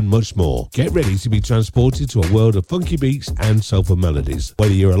and much more. Get ready to be transported to a world of funky beats and soulful melodies.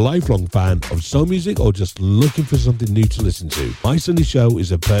 Whether you're a lifelong fan of soul music or just looking for something new to listen to, my Sunday show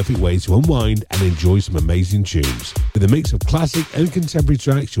is a perfect way to unwind and enjoy some amazing tunes. With a mix of classic and contemporary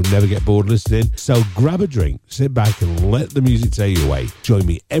tracks you'll never get bored listening, so grab a drink, sit back and let the music take you away. Join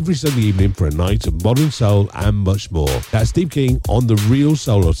me every Sunday evening for a night of modern soul and much more. That's Steve King on the Real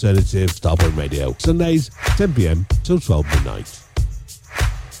Soul Alternative Starpoint Radio. Sundays 10 p.m. till 12 midnight.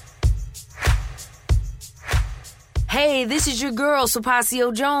 Hey, this is your girl,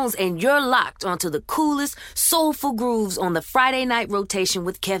 Sapasio Jones, and you're locked onto the coolest, soulful grooves on the Friday night rotation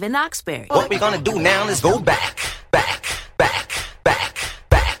with Kevin Oxberry. What we're gonna do now is go back.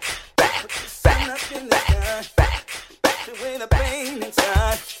 Away the pain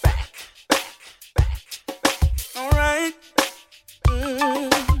inside. All right.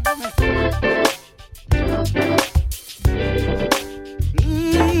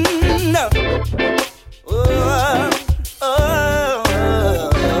 No.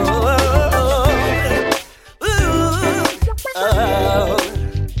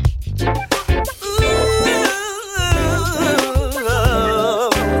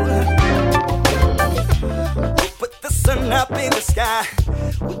 Up in the sky,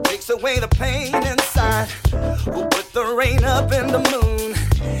 who takes away the pain inside, who put the rain up in the moon,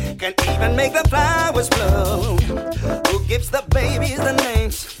 can even make the flowers bloom, who gives the babies the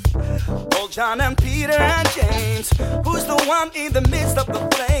names, old John and Peter and James, who's the one in the midst of the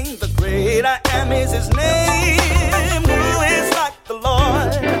flame, the great I am is his name, who is like the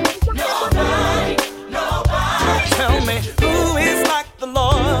Lord? Nobody, nobody. Tell me, who is like the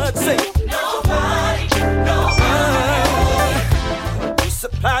Lord? Say, nobody, nobody.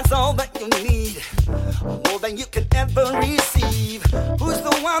 Supplies all that you need, more than you can ever receive. Who's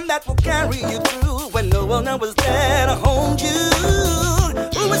the one that will carry you through when no one else was there to hold you?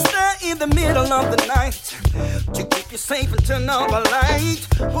 Who is there in the middle of the night to keep you safe and turn on the light?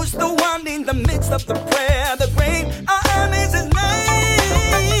 Who's the one in the midst of the prayer? The great I am is his name.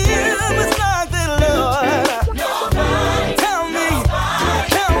 It's like the Lord. Nobody.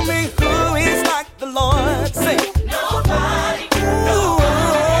 Tell me, who is like the Lord? Say, nobody.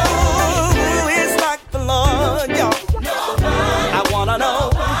 I wanna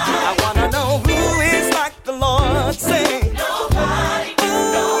know who is like the Lord. Say nobody,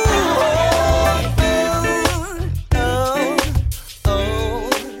 nobody.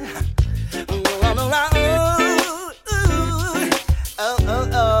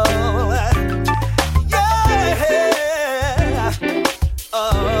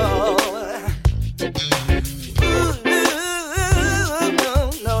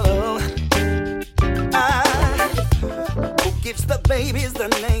 the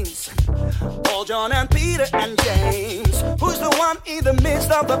names. Paul, John, and Peter, and James. Who's the one in the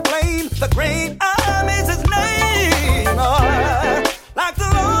midst of the flame? The great I is his name. Oh, like the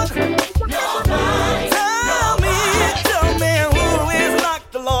Lord. Nobody. Tell me who is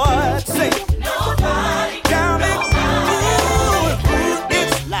like the Lord. Say, nobody. Tell me who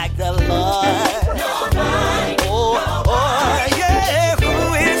is like the Lord. Nobody. Oh, yeah,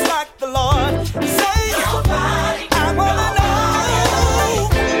 who is like the Lord? Say, nobody. I wanna know.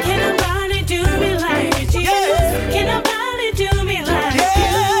 Can nobody do me like Jesus? Yeah. Can nobody do me like you?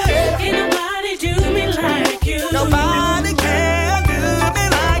 Can nobody do me like you? Nobody can do me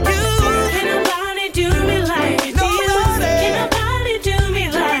like you. Can nobody do me like Jesus? Can nobody do me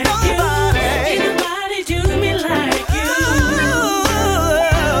like you? Can nobody do me like you?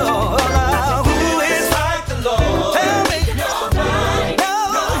 Who is like the Lord? Tell me. Nobody.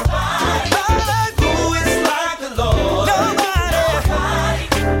 Nobody. Who is like the Lord? Nobody.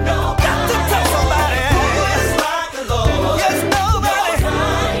 Got to tell somebody. Who is like the Lord? Yes, nobody.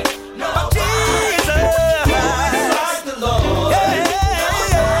 But Jesus. Who is like the Lord? Yeah.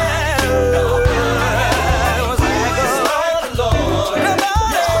 Was like the Lord.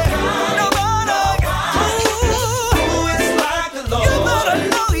 Nobody. Who is like the Lord? You better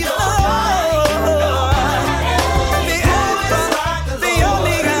know you know. The Alpha, the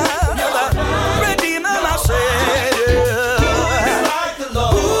Omega, the Redeemer, my Savior. Who is like the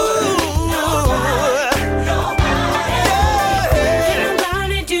Lord? Can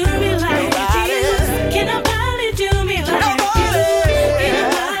nobody do me like Jesus? Can nobody do me like you? Can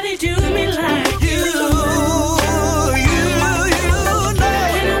nobody do me like you? Can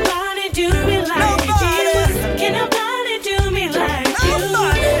nobody do me like Jesus? Can nobody do me like you? Can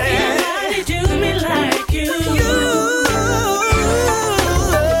nobody do me like you?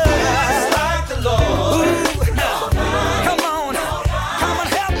 Like the Lord. Come on,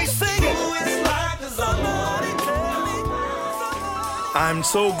 help me sing it. Who is like the Lord? Tell me. I'm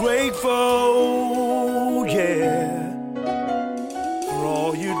so grateful, yeah, for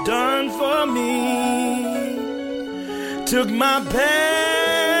all you done for me. Took my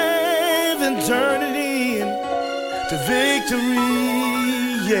path and turned it in to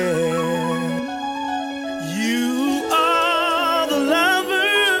victory, yeah. You are the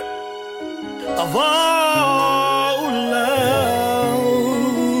lover of all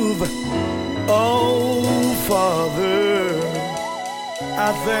love. Oh, Father, I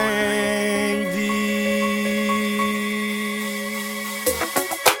thank thee.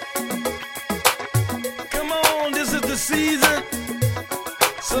 Come on, this is the season,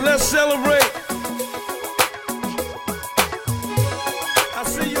 so let's celebrate. I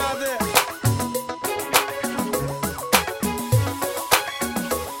see you out there.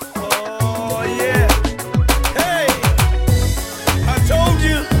 Oh, yeah. Hey, I told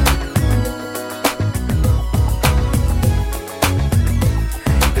you.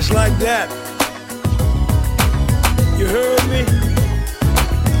 It's like that. You heard me?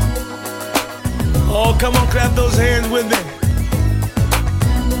 Oh, come on, clap those hands with me.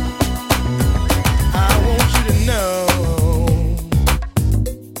 I want you to know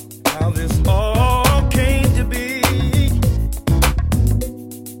how this all came to be.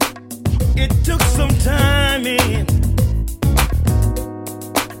 It took some time in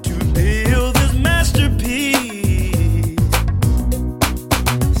to build this masterpiece.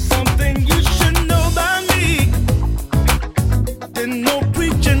 Something you should know about me. Didn't know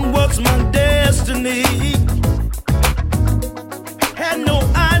preaching was my destiny. Had no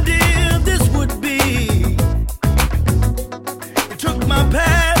idea this would be. It took my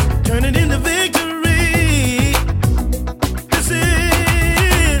past, turned it into victory.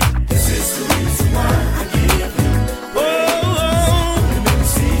 This is the reason why I give him. Oh,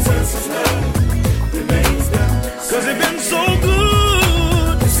 seasons his love remains done. 'Cause it's been so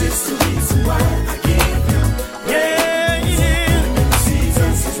good. This is the reason why I give him. Yeah, yeah.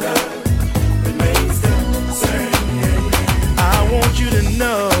 Seasons his love remains done.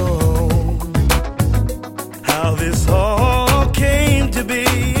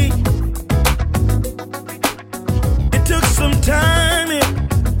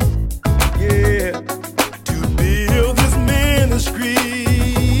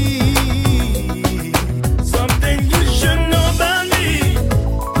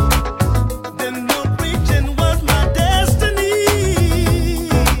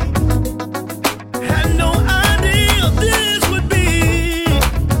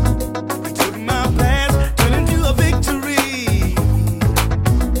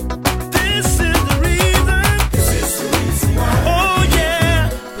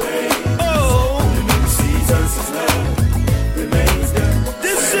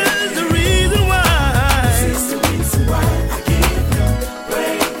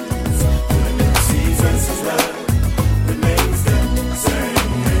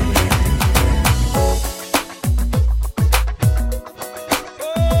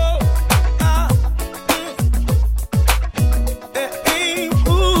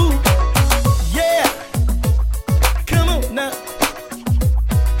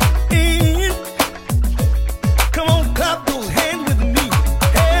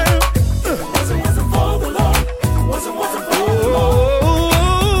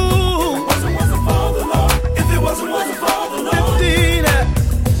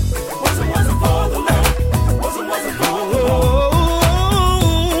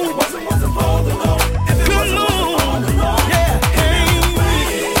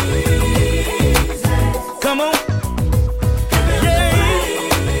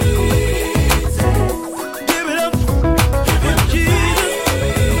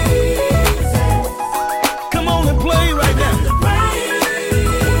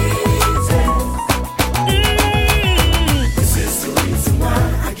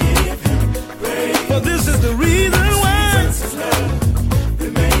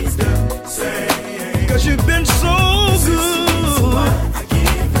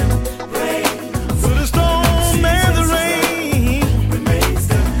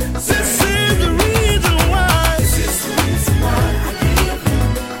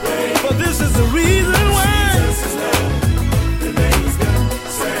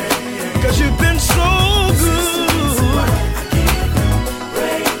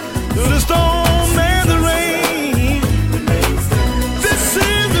 through the storm and the rain. This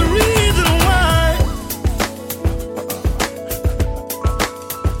is the reason why.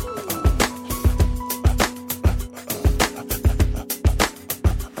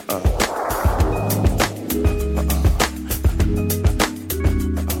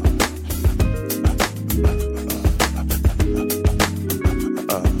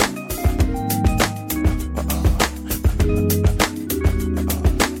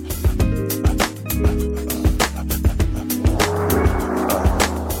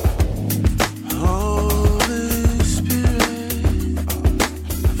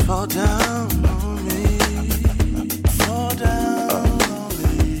 Fall down on me, fall down on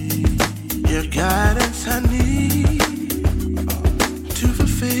me. Your guidance I need to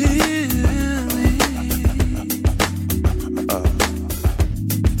fulfill me.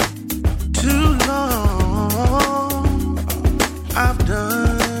 Too long I've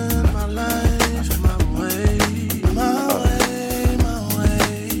done my life my way, my way, my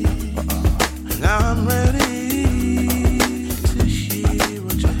way. Now I'm ready.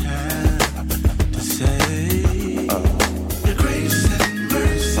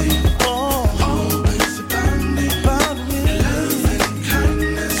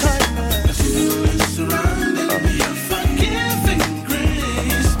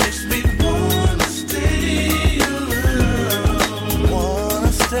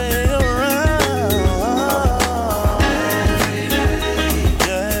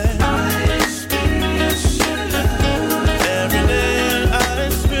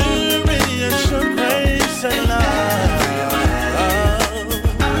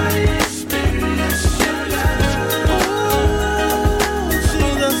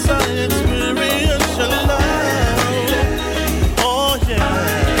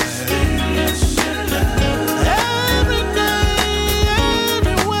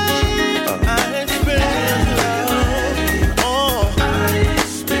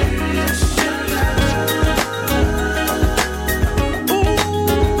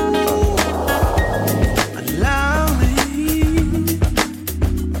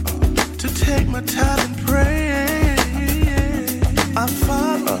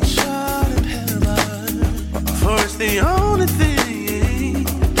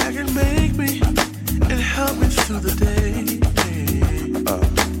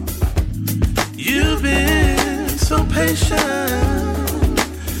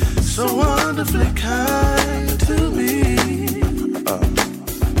 So wonderfully kind to me.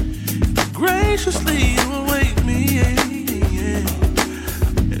 Graciously you await me,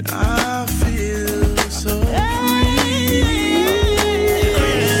 and I feel so free.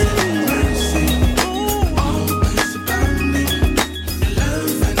 Mercy, always abounding,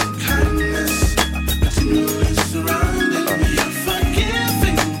 love and kindness continually surrounding me. Your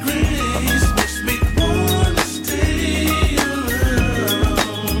forgiving grace makes me wanna stay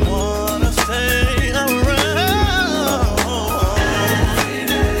around, wanna stay around.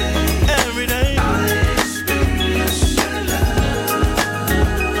 Every day I experience your love.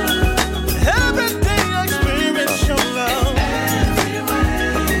 Every day I experience your love.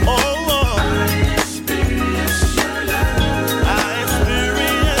 Oh Lord, I experience your love. I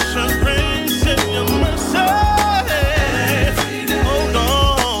experience your grace and your mercy. Oh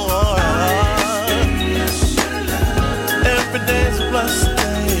Lord, every day's a blessed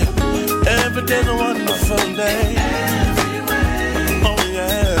day. Every day's a wonderful day. Oh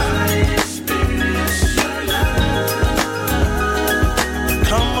yeah.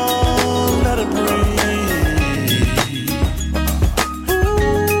 Come on, let it breathe.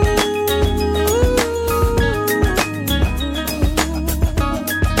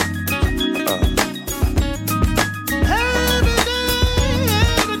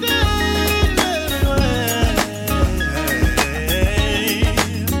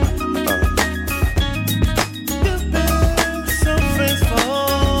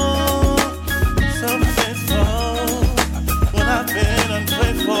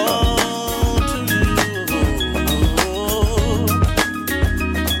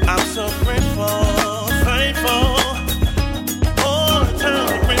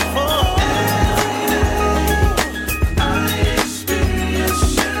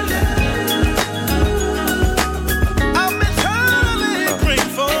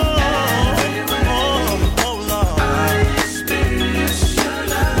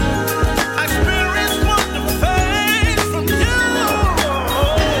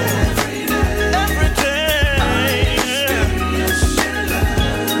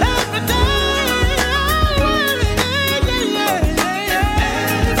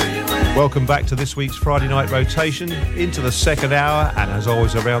 Welcome back to this week's Friday night rotation into the second hour, and as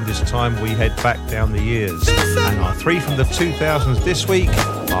always around this time we head back down the years, and our three from the 2000s this week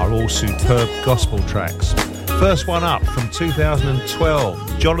are all superb gospel tracks. First one up from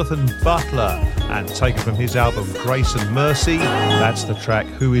 2012, Jonathan Butler, and taken from his album Grace and Mercy, that's the track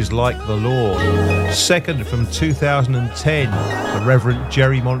Who Is Like the Lord. Second from 2010, the Reverend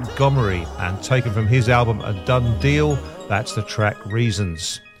Jerry Montgomery, and taken from his album A Done Deal, that's the track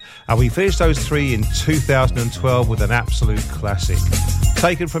Reasons. And we finished those three in 2012 with an absolute classic.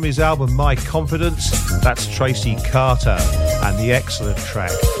 Taken from his album My Confidence, that's Tracy Carter and the excellent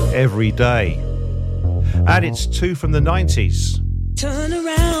track Every Day. And it's two from the 90s. Turn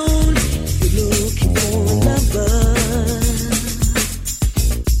around, you're looking for a lover.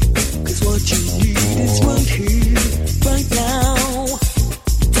 'Cause what you need is right here, right now.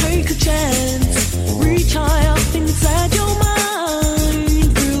 Take a chance, reach high up inside your mind.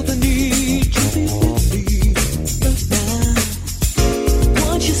 Feel the need to be with me right now.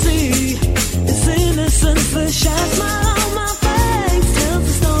 What you see is innocence, the shy smile on my face tells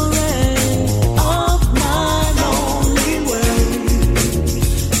the story of my lonely way.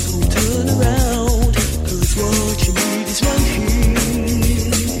 So turn around, 'cause what you need is right here,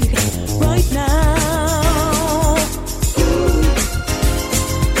 right now.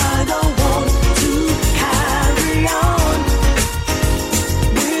 I don't want to carry on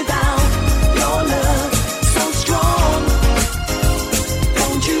without your love so strong.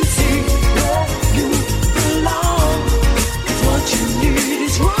 Don't you see where you belong?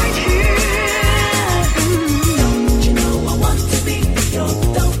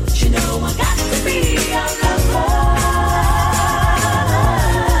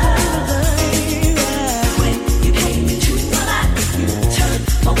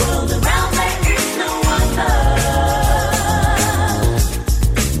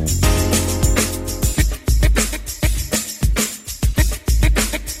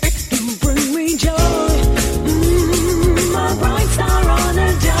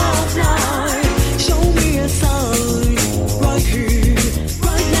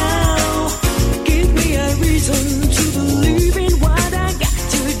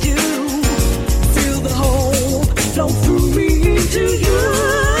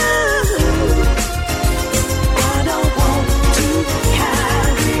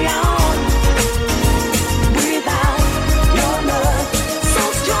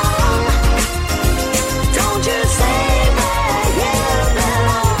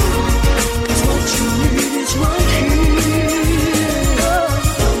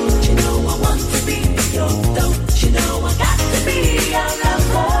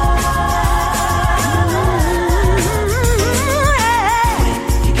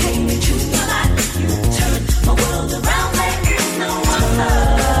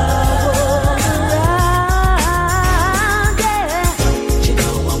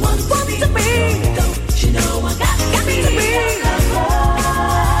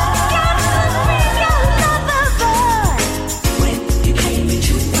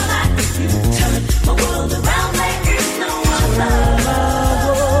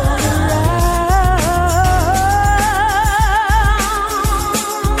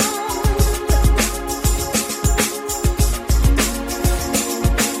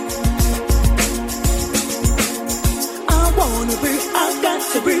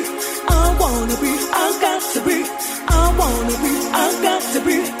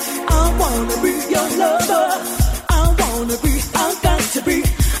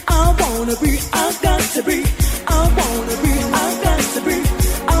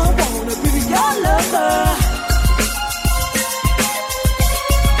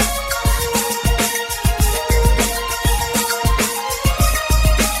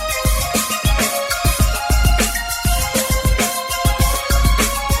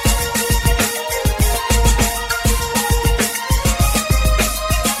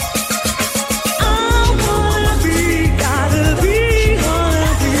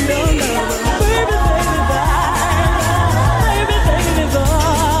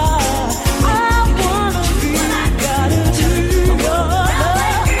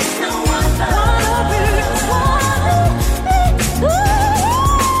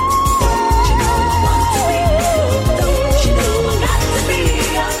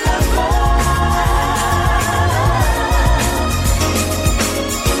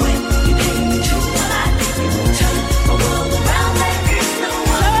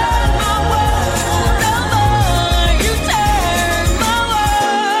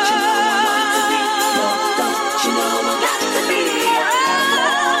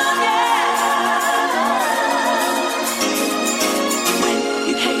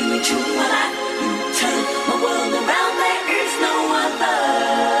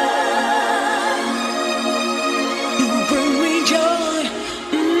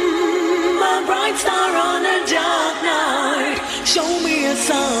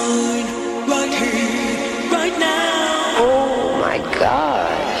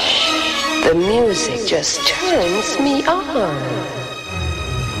 Gosh, the music just turns me on.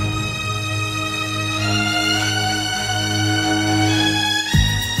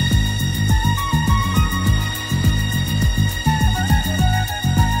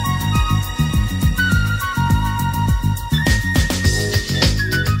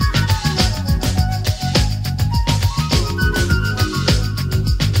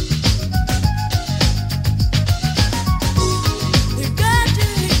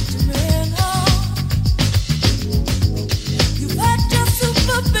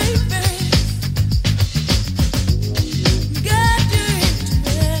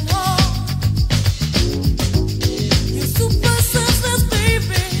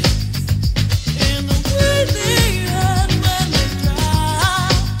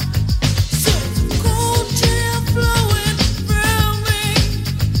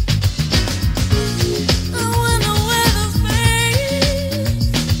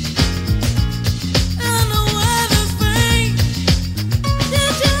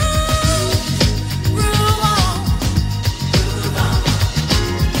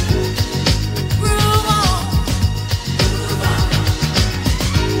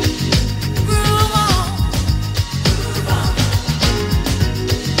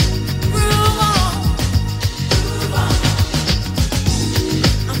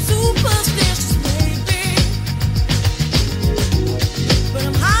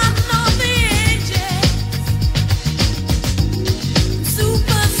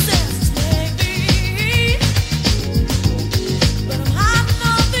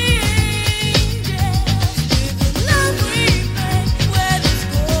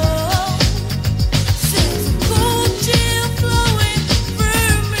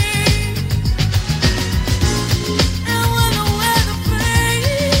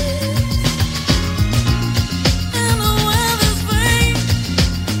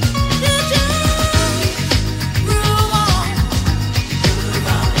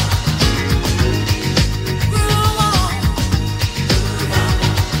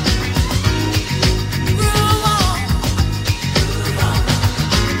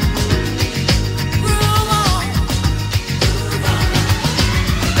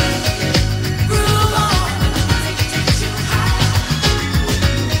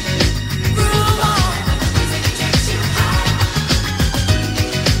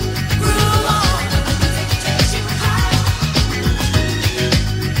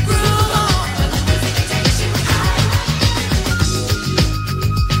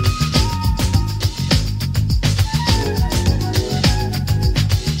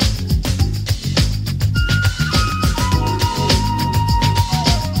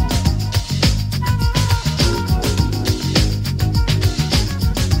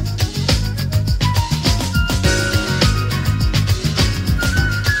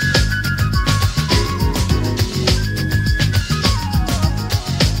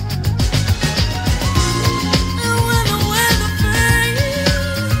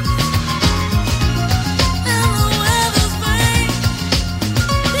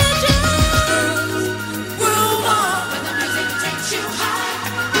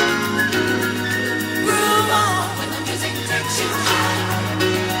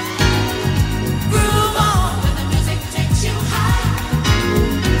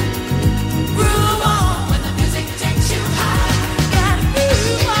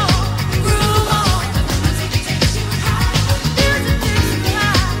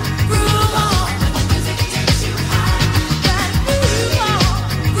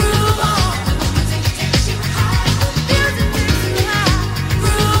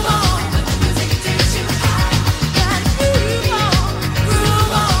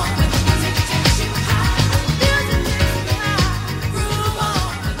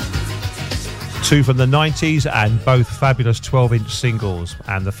 Two from the 90s and both fabulous 12-inch singles.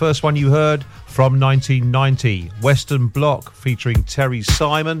 And the first one you heard from 1990, Western Bloc featuring Terry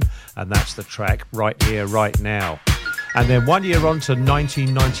Simon, and that's the track Right Here, Right Now. And then 1 year on to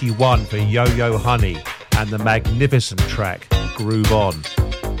 1991 for Yo-Yo Honey and the magnificent track Groove On.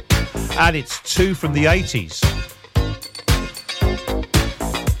 And it's two from the 80s.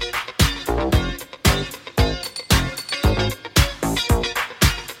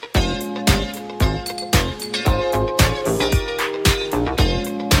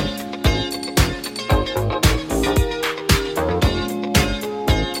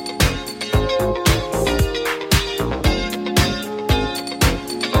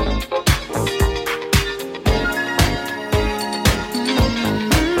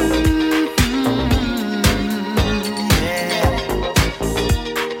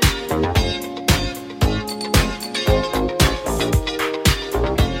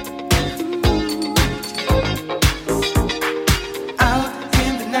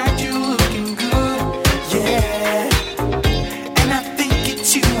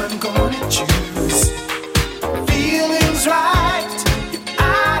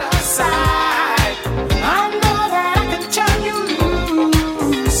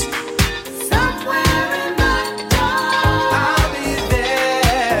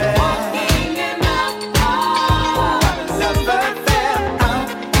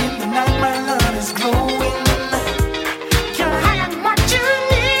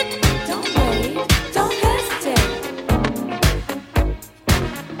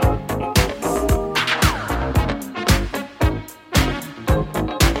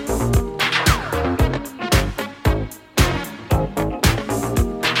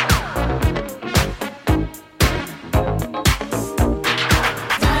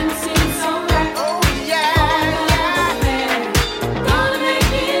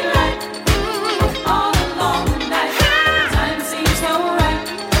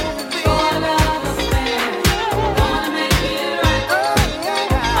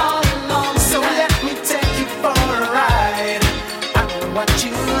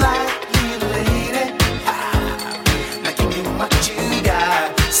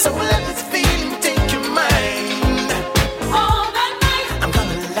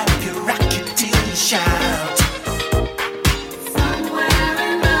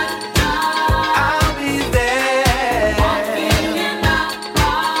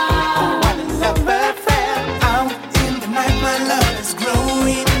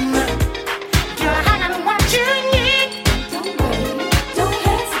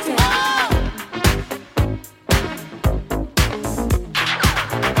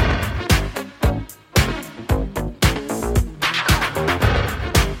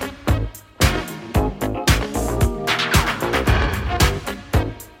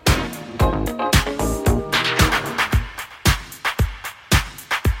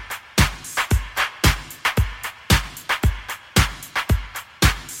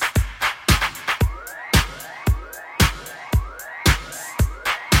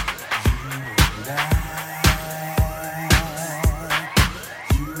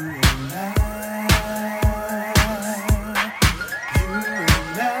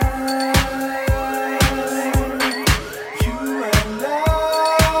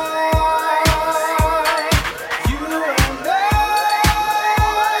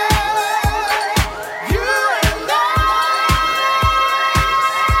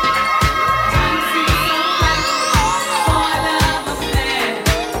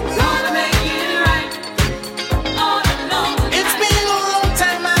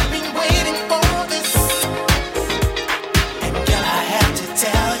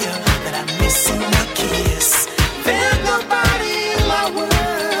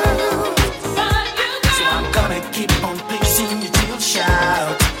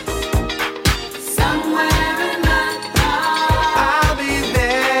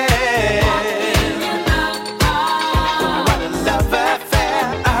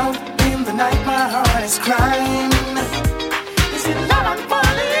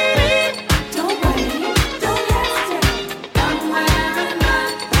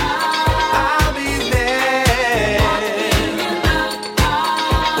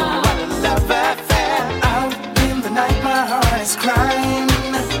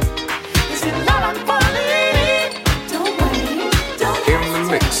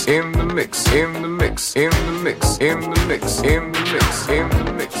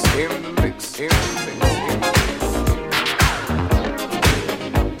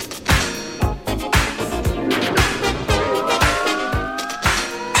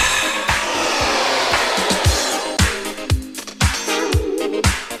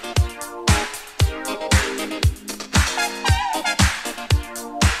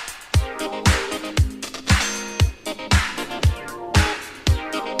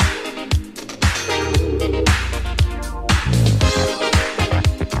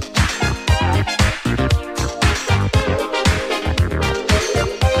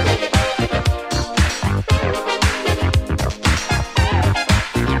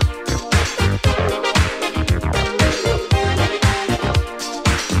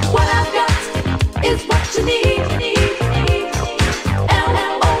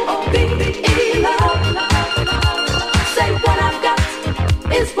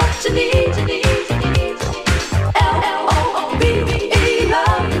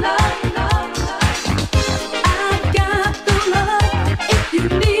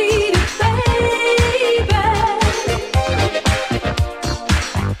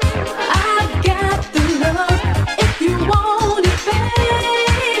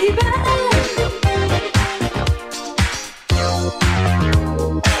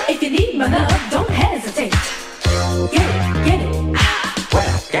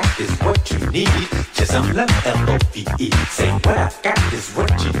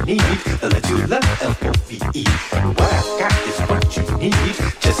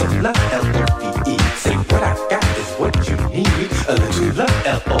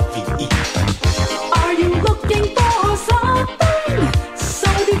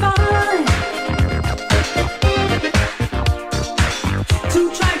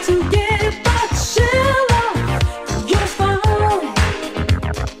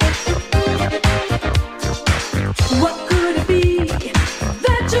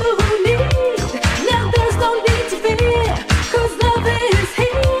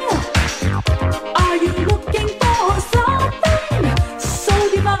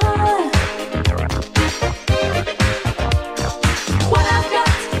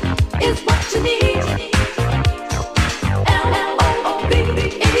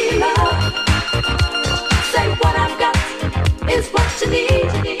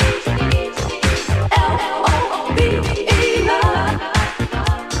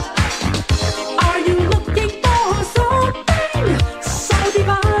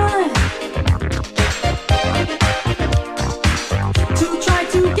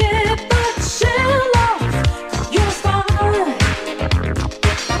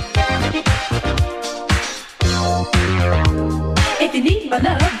 my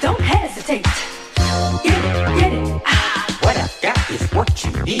love, don't hesitate. Get it. What I've got is what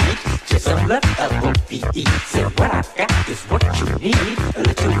you need. Just some love, L-O-V-E. Said what I've got is what you need. A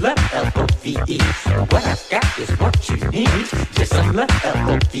little love, L-O-V-E. What I've got is what you need. Just some love,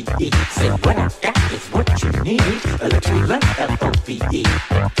 L-O-V-E. Said what I've got is what you need. A little love, L-O-V-E.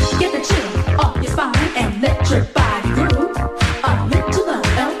 Get the chill off your spine and let your body groove. A little love,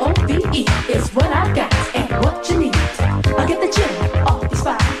 L-O-V-E, is what I've got and what you need. I'll get the chill off your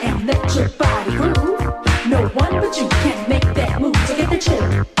spine and let your body groove. No one but you can make that move. So get the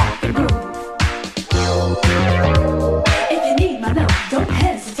chill off the groove. If you need my love, don't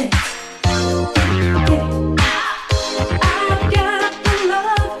hesitate. Get it. I've got the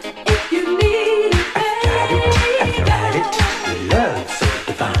love if you need it, baby. I got it. Love so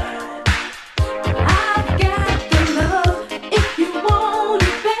divine. I've got the love if you want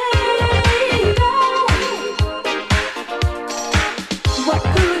it, baby. What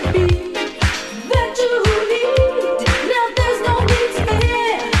could it be that you need? Now there's no need to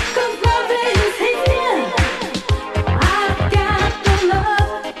fear, 'cause love is here. I've got the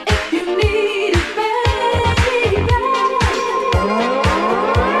love if you need it, baby.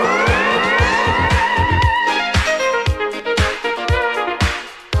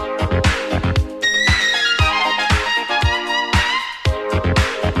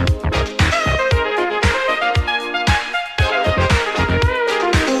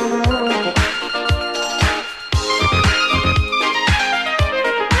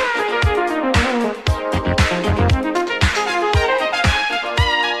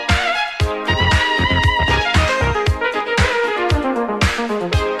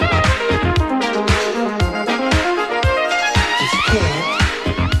 Just can't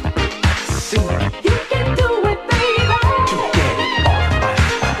see You can do it, baby. to get it off my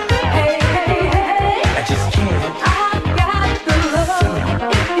spine. Hey, hey, hey. I just can't I've got the love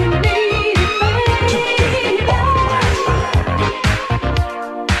if you need it, baby.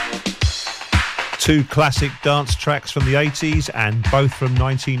 Two classic dance tracks from the 80s and both from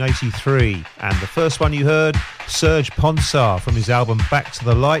 1983. And the first one you heard, Serge Ponsar from his album Back to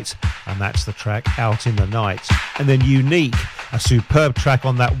the Light, and that's the track Out in the Night. And then Unique, a superb track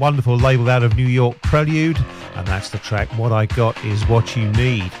on that wonderful label out of New York, Prelude, and that's the track What I Got Is What You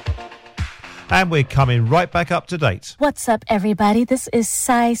Need. And we're coming right back up to date. What's up, everybody? This is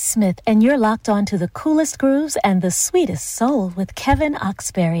Cy Smith, and you're locked on to the coolest grooves and the sweetest soul with Kevin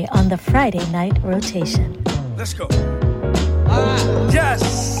Oxberry on the Friday night rotation. Let's go. Yes.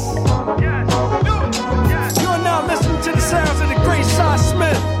 You're now listening to the sounds of the great Cy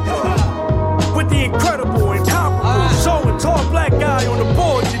Smith with the incredible, incomparable, soul and tall black guy on the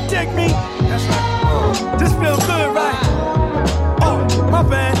board. You dig me? That's right. This feels good, right? Oh, my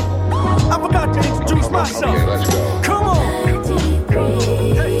bad. I forgot to introduce myself. Okay, let's go. Come on.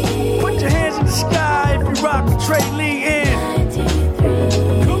 Hey, put your hands in the sky if you rock with Trey Lee in.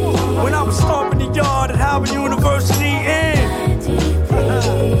 When I was stomping the yard at Howard University in.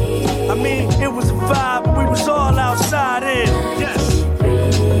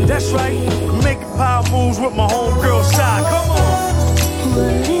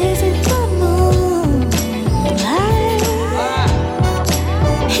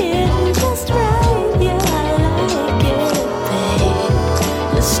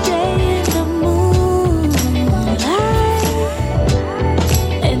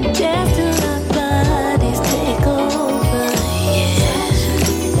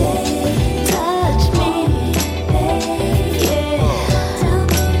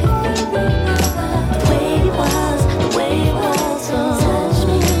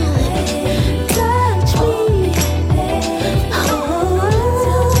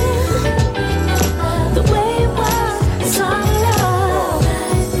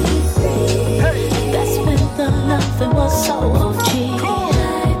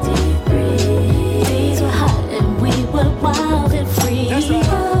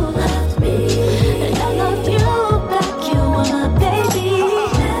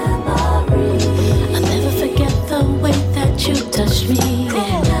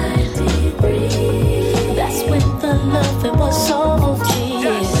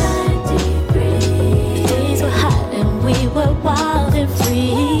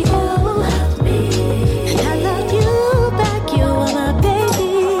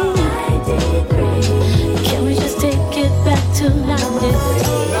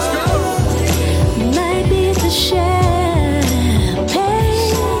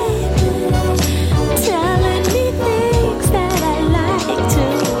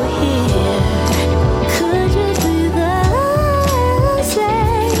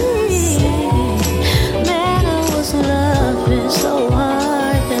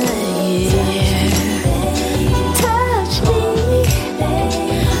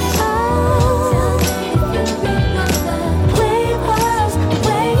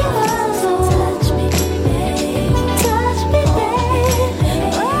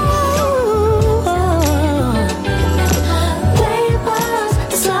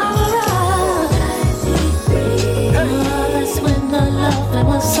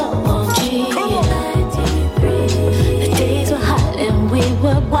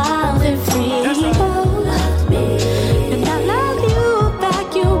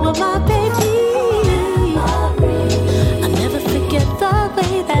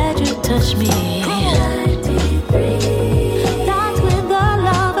 touch me. That's when the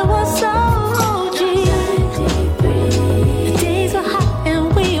love was so cheap. The days were hot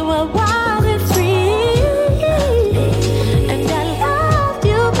and we were wild and free. And I loved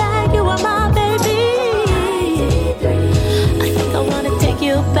you back, you were my baby. I think I wanna take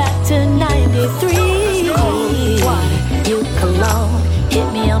you back to 93. You cologne,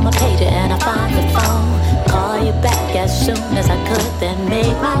 hit me on my pager and I find the phone. Call you back as soon as I could, then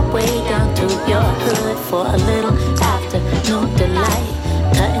made my way down to your hood for a little afternoon delight.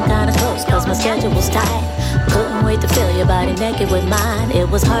 Cutting kinda close cause my schedule was tight. Couldn't wait to feel your body naked with mine. It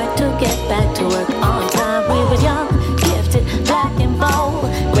was hard to get back to work on time. We were young, gifted, black and bold.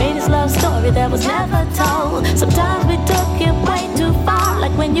 Greatest love story that was never told. Sometimes we took it way too far,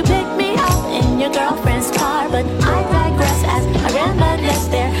 like when you picked me up in your girlfriend's car. But I digress as I reminisce.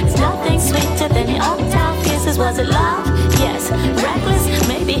 There is nothing sweeter than your uptown kisses. Was it love? Yes. Reckless?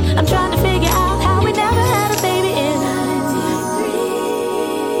 Maybe. I'm trying to figure out how we never had a baby in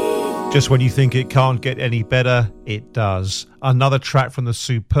 93. Just when you think it can't get any better, it does. Another track from the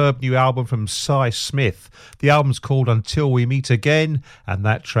superb new album from Cy Smith. The album's called Until We Meet Again, and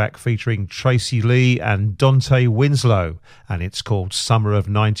that track featuring Tracy Lee and Dante Winslow, and it's called Summer of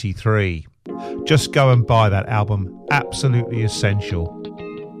 93. Just go and buy that album, absolutely essential.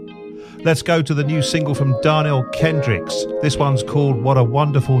 Let's go to the new single from Darnell Kendricks. This one's called What a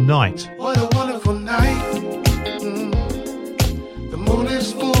Wonderful Night. What a wonderful night. The moon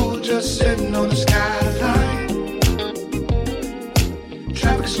is full, just sitting on the skyline.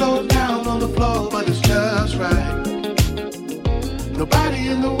 Traffic slowed down on the floor, but it's just right. Nobody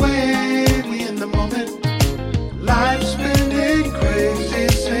in the way, we in the moment. Life's spinning crazy,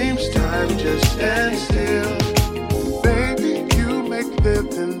 seems time just stand still. Baby, you make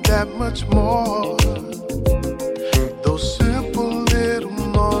living that much more. Those simple little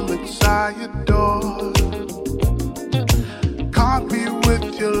moments I adore. Caught me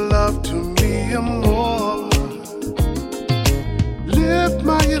with your love to me and more. Lift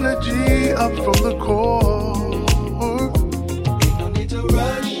my energy up from the core. Ain't no need to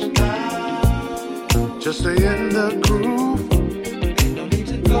rush now. Just stay in the groove. Ain't no need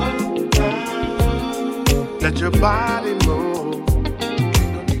to go now. Let your body move.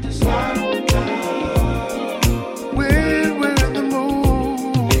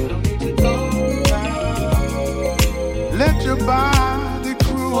 Let your body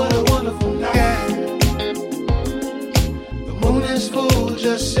groove. What a wonderful night. Yeah. The moon is full,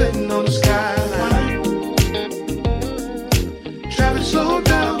 just sitting on the skyline. Traffic slowed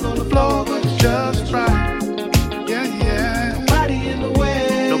down on the floor, but it's just right. Yeah, yeah. Nobody in the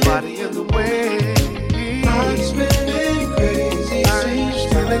way. Nobody in the way. I'm spinning crazy. I'm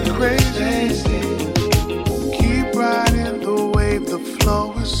spinning crazy. Keep riding the wave, the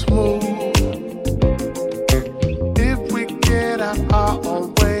flow is smooth. Our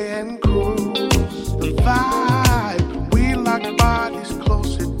own way and cruise the vibe. We lock bodies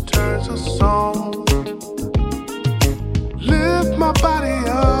close, it turns us on. Lift my body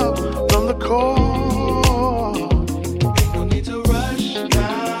up from the core. Ain't no need to rush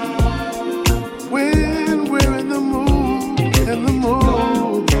now. When we're in the mood,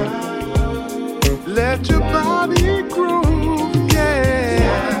 let your body groove, yeah,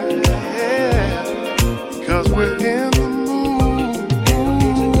 yeah. 'Cause we're in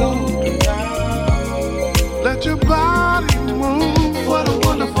your body move. What a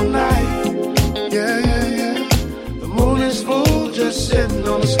wonderful night. Yeah, yeah, yeah. The moon is full, just sitting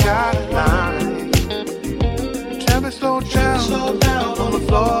on the skyline. Traffic slowed down on the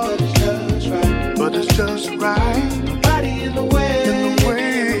floor. But it's just right. Nobody in the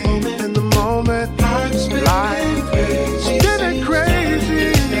way. In the moment. Life spinning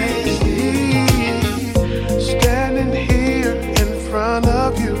crazy. Standing here in front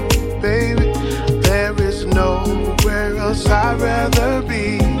of you, baby. There is nowhere else I'd rather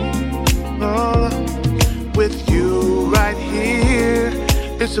be. With you right here,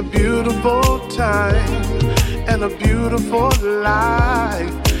 it's a beautiful time and a beautiful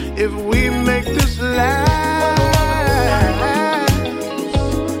life. If we make this last,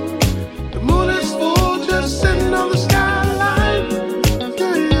 the moon is full, just sitting on the skyline.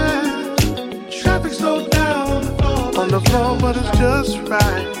 Yeah, yeah. Traffic slowed down on the floor, but it's just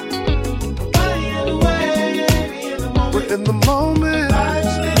right. We're in the moment,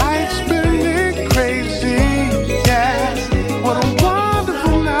 life's spinning crazy, yeah. What a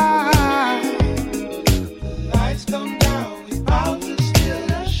wonderful night. The lights come down, we about to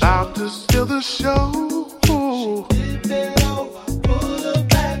steal the show. Flip it over, pull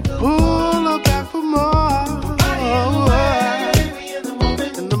her back for more.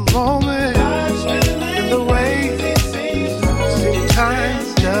 In the moment.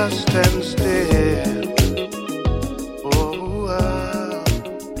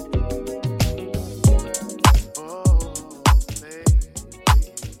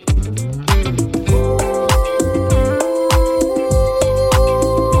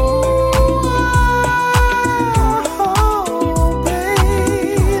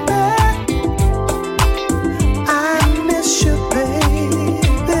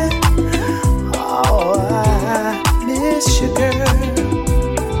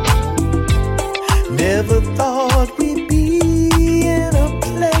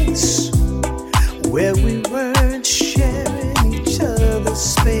 outer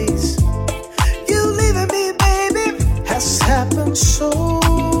space. You leaving me, baby, has happened so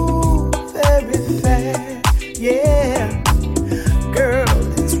very fast. Yeah, girl,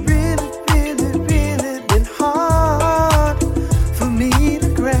 it's really, really, really been hard for me to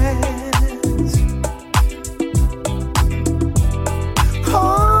grasp.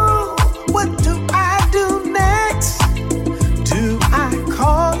 Oh, what do I do next? Do I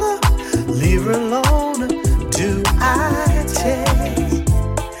call her, leave her alone? Do I text?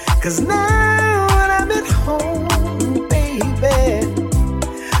 'Cause now when I'm at home, baby,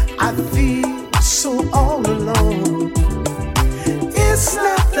 I feel so all alone. It's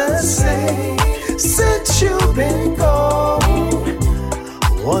not the same since you've been gone.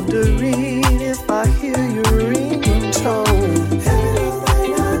 Wondering if I hear your ringtone.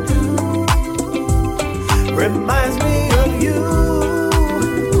 Everything I do reminds me of you.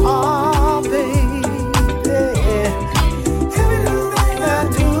 Oh, baby. Everything I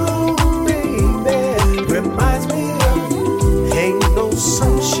do, baby, reminds me of you. Ain't no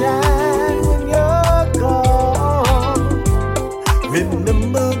sunshine when you're gone.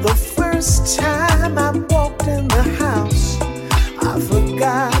 Remember the first time I walked in the house, I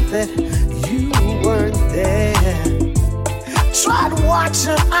forgot that you weren't there. Tried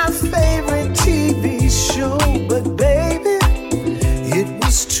watching our favorite TV show, but baby, it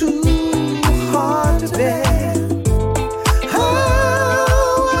was too hard to bear.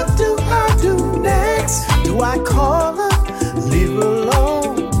 Oh, what do I do next? Do I call her, leave her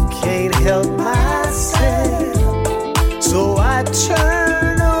alone? Can't help myself. So I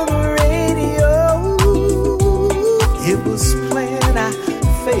turn on the radio. It was playing our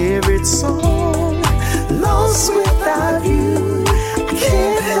favorite song, Lost Without You. I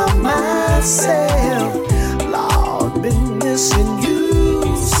can't help myself. Lord, been missing you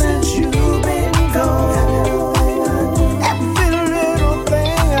since you've been gone. Every little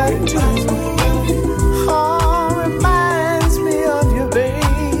thing I do, oh, reminds me of you, baby.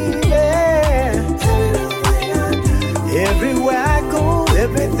 Everywhere I go,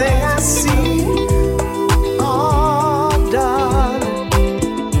 everything I see, oh, darling,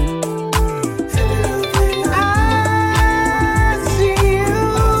 I see you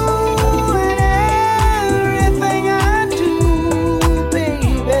in everything I do,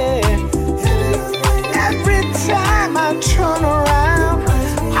 baby. Every time I turn around,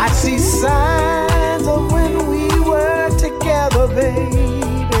 I see signs of when we were together, baby.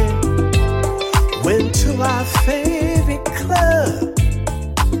 Went to our favorite club,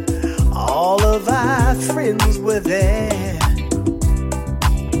 all of our friends were there.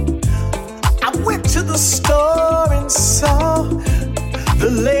 I went to the store and saw the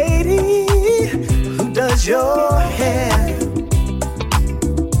lady who does your hair.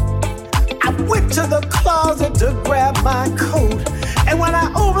 I went to the closet to grab my coat, and when I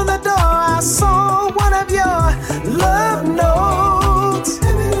opened the door, I saw one of your love notes.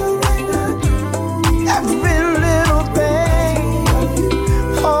 Every little thing,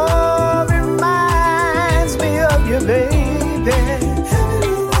 oh, reminds me of you, baby.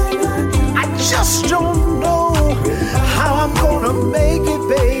 I just don't know how I'm gonna make it,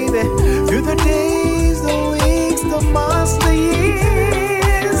 baby, through the days, the weeks, the months, the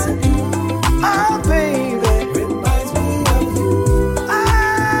years. Oh, baby, reminds me of you.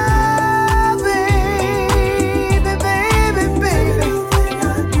 Ah, baby, baby, baby.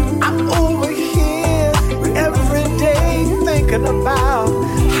 I'm over here every day thinking about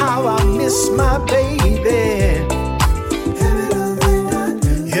how I miss my baby.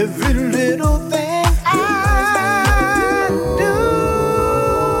 Every little thing I do.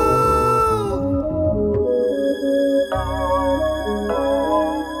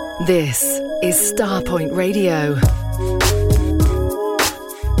 This is Starpoint Radio.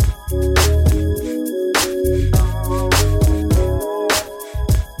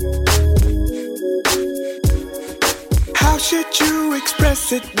 How should you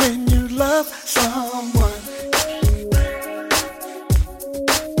express it when you love someone?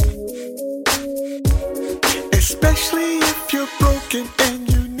 Especially if you're broken and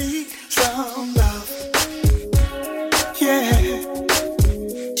you need some love. Yeah.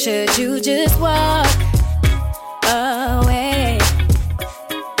 Should you just walk away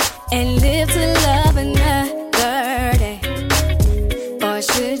and live to love another day? Or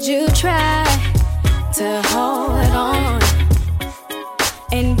should you try to hold on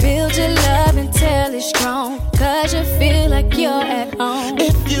and build your love until it's strong? 'Cause you feel like you're at home.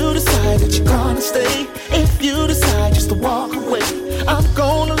 If you decide that you're gonna stay, if you decide just to walk away, I'm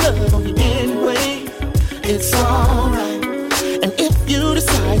gonna love on you anyway. It's alright. And if you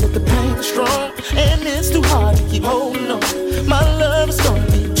decide that the pain is strong and it's too hard to keep holding on, my love is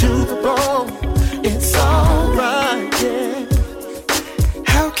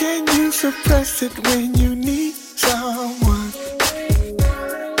suppress it when you need someone.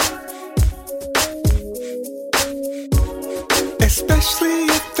 Especially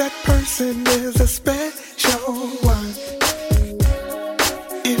if that person is a special one.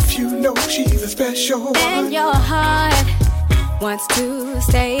 If you know she's a special one. And your heart wants to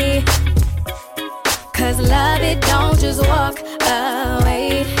stay, 'cause love, it don't just walk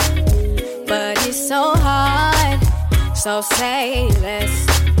away. But it's so hard, so say less.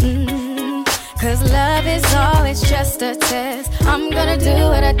 'Cause love is always just a test. I'm gonna do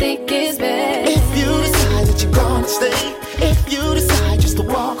what I think is best. If you decide that you're gonna stay, if you decide just to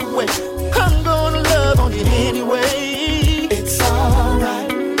walk away, I'm gonna love on you anyway. It's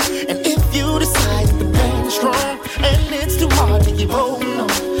alright. And if you decide that the pain is strong and it's too hard to keep holding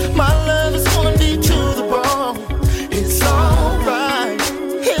on, my love is gonna be to the bone. It's alright.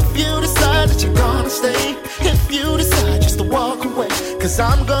 If you decide that you're gonna stay, if you decide just to walk away, 'cause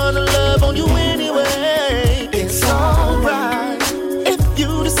I'm gonna love on you anyway. It's alright. If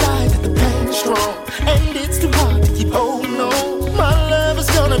you decide that the pain is strong and it's too hard to keep holding on, my love is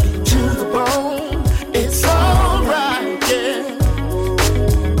gonna be to the bone. It's alright, yeah.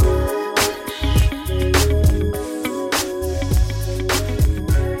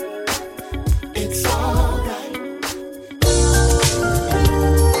 It's alright.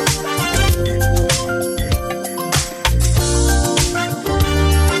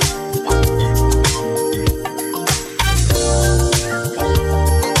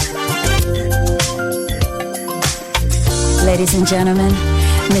 Ladies and gentlemen,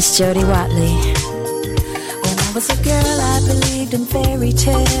 Miss Jody Watley. When I was a girl, I believed in fairy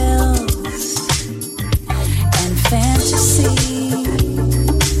tales and fantasy.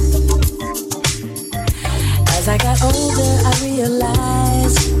 As I got older, I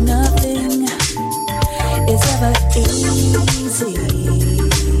realized nothing is ever easy.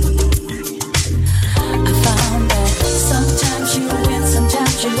 I found that sometimes you win,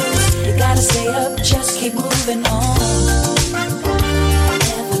 sometimes you lose. You gotta stay up, just keep moving on.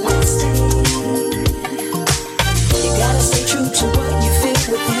 To what you feel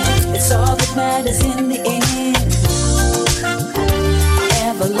within, it's all that matters in the end.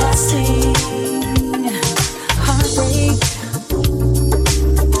 Everlasting heartbreak.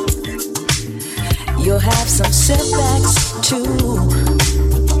 You'll have some setbacks too,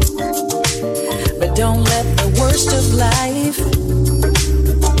 but don't let the worst of life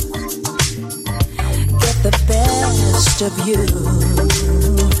get the best of you.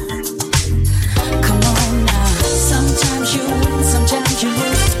 Sometimes you win, sometimes you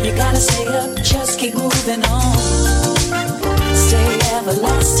lose. You gotta stay up, just keep moving on. Stay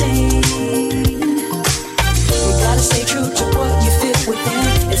everlasting. You gotta stay true to what you feel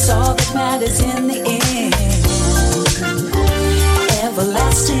within. It's all that matters in the end.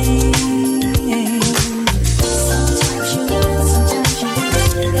 Everlasting. Sometimes you win, sometimes you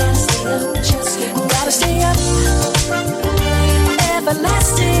lose. You gotta stay up, just keep moving. Gotta stay up.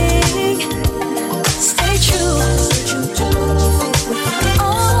 Everlasting. Stay true.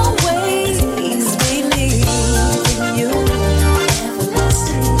 Always believe in you.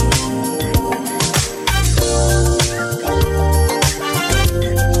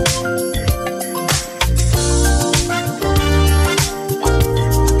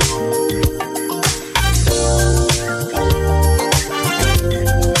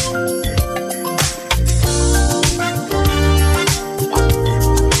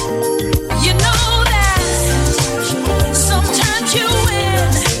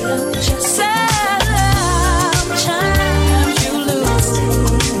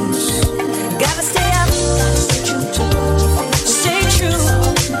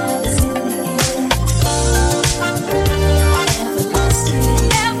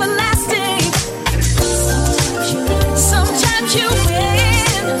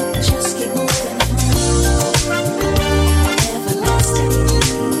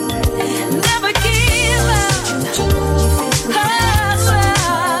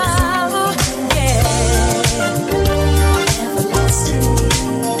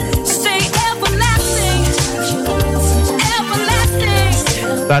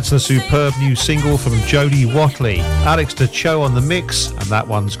 That's the superb new single from Jody Watley. Alex DeCho on the mix, and that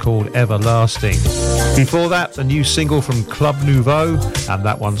one's called Everlasting. Before that, the new single from Club Nouveau, and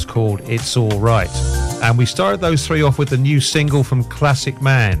that one's called It's Alright. And we started those three off with the new single from Classic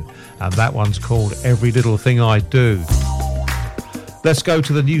Man, and that one's called Every Little Thing I Do. Let's go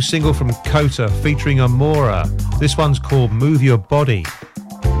to the new single from Kota featuring Amora. This one's called Move Your Body.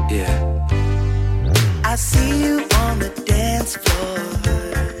 Yeah. I see you on the dance floor,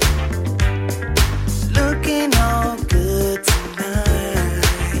 looking all good tonight.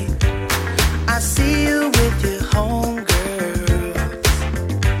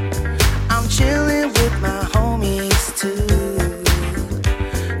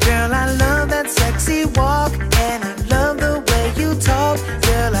 Girl, I love that sexy walk, and I love the way you talk.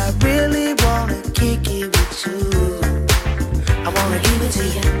 Girl, I really wanna kick it with you. I wanna give it to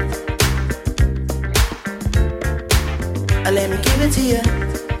you. Let me give it to you.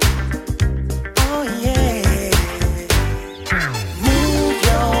 Oh yeah. Move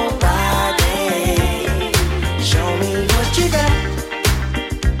your body. Show me what you got.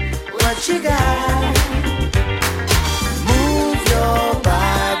 What you got. Move your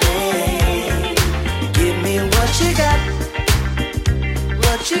body. Give me what you got.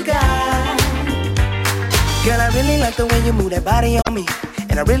 What you got. Girl, I really like the way you move that body on me.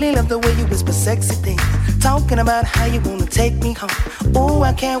 And I really love the way you whisper sexy things. Talking about how you wanna take me home. Oh,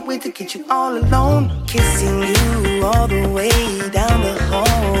 I can't wait to get you all alone. Kissing you all the way down the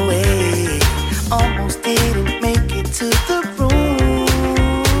hallway. Almost didn't make it to the room.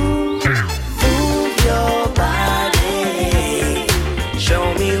 Move your body.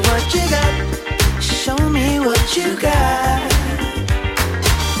 Show me what you got. Show me what you got.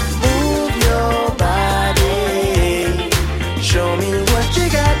 Move your body. Show me what you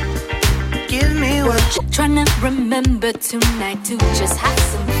got. Give me what you got. Trying to remember tonight to just have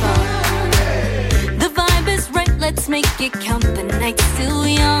some fun. The vibe is right, let's make it count. The night's still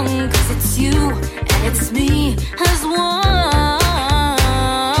young, 'cause it's you and it's me as one.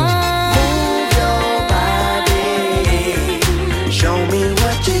 Move your body. Show me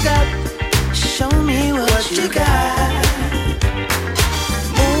what you got. Show me what you got.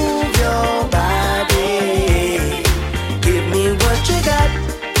 Move your body. Give me what you got.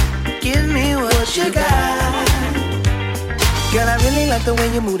 Give me what you got. Girl, I really like the way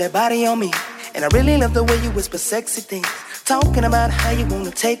you move that body on me. And I really love the way you whisper sexy things. Talking about how you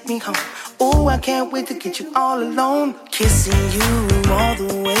wanna take me home. Oh, I can't wait to get you all alone. Kissing you all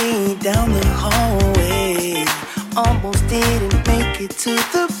the way down the hallway. Almost didn't make it to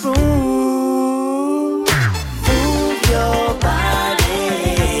the room. Move your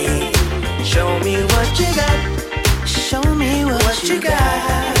body. Show me what you got. Show me what you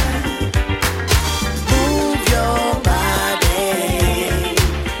got. Move your body.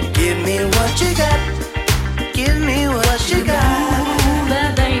 Give me what you got. Give me what you got.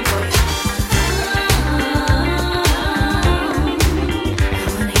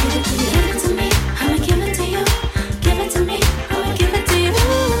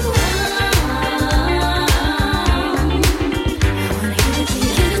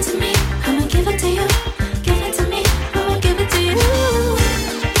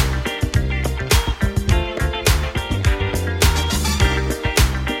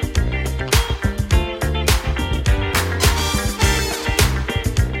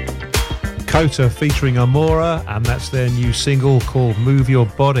 Kota featuring Amora, and that's their new single called Move Your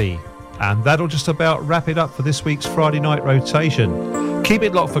Body. And that'll just about wrap it up for this week's Friday night rotation. Keep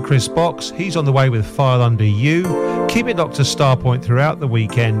it locked for Chris Box. He's on the way with File Under You. Keep it locked to Starpoint throughout the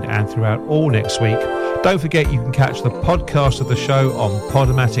weekend and throughout all next week. Don't forget you can catch the podcast of the show on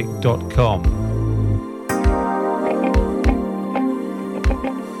Podomatic.com.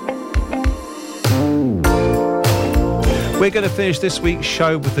 We're going to finish this week's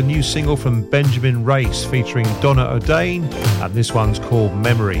show with the new single from Benjamin Race featuring Donna O'Dane, and this one's called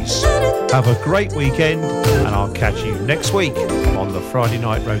Memories. Have a great weekend, and I'll catch you next week on the Friday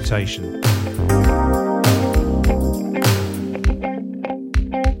night rotation.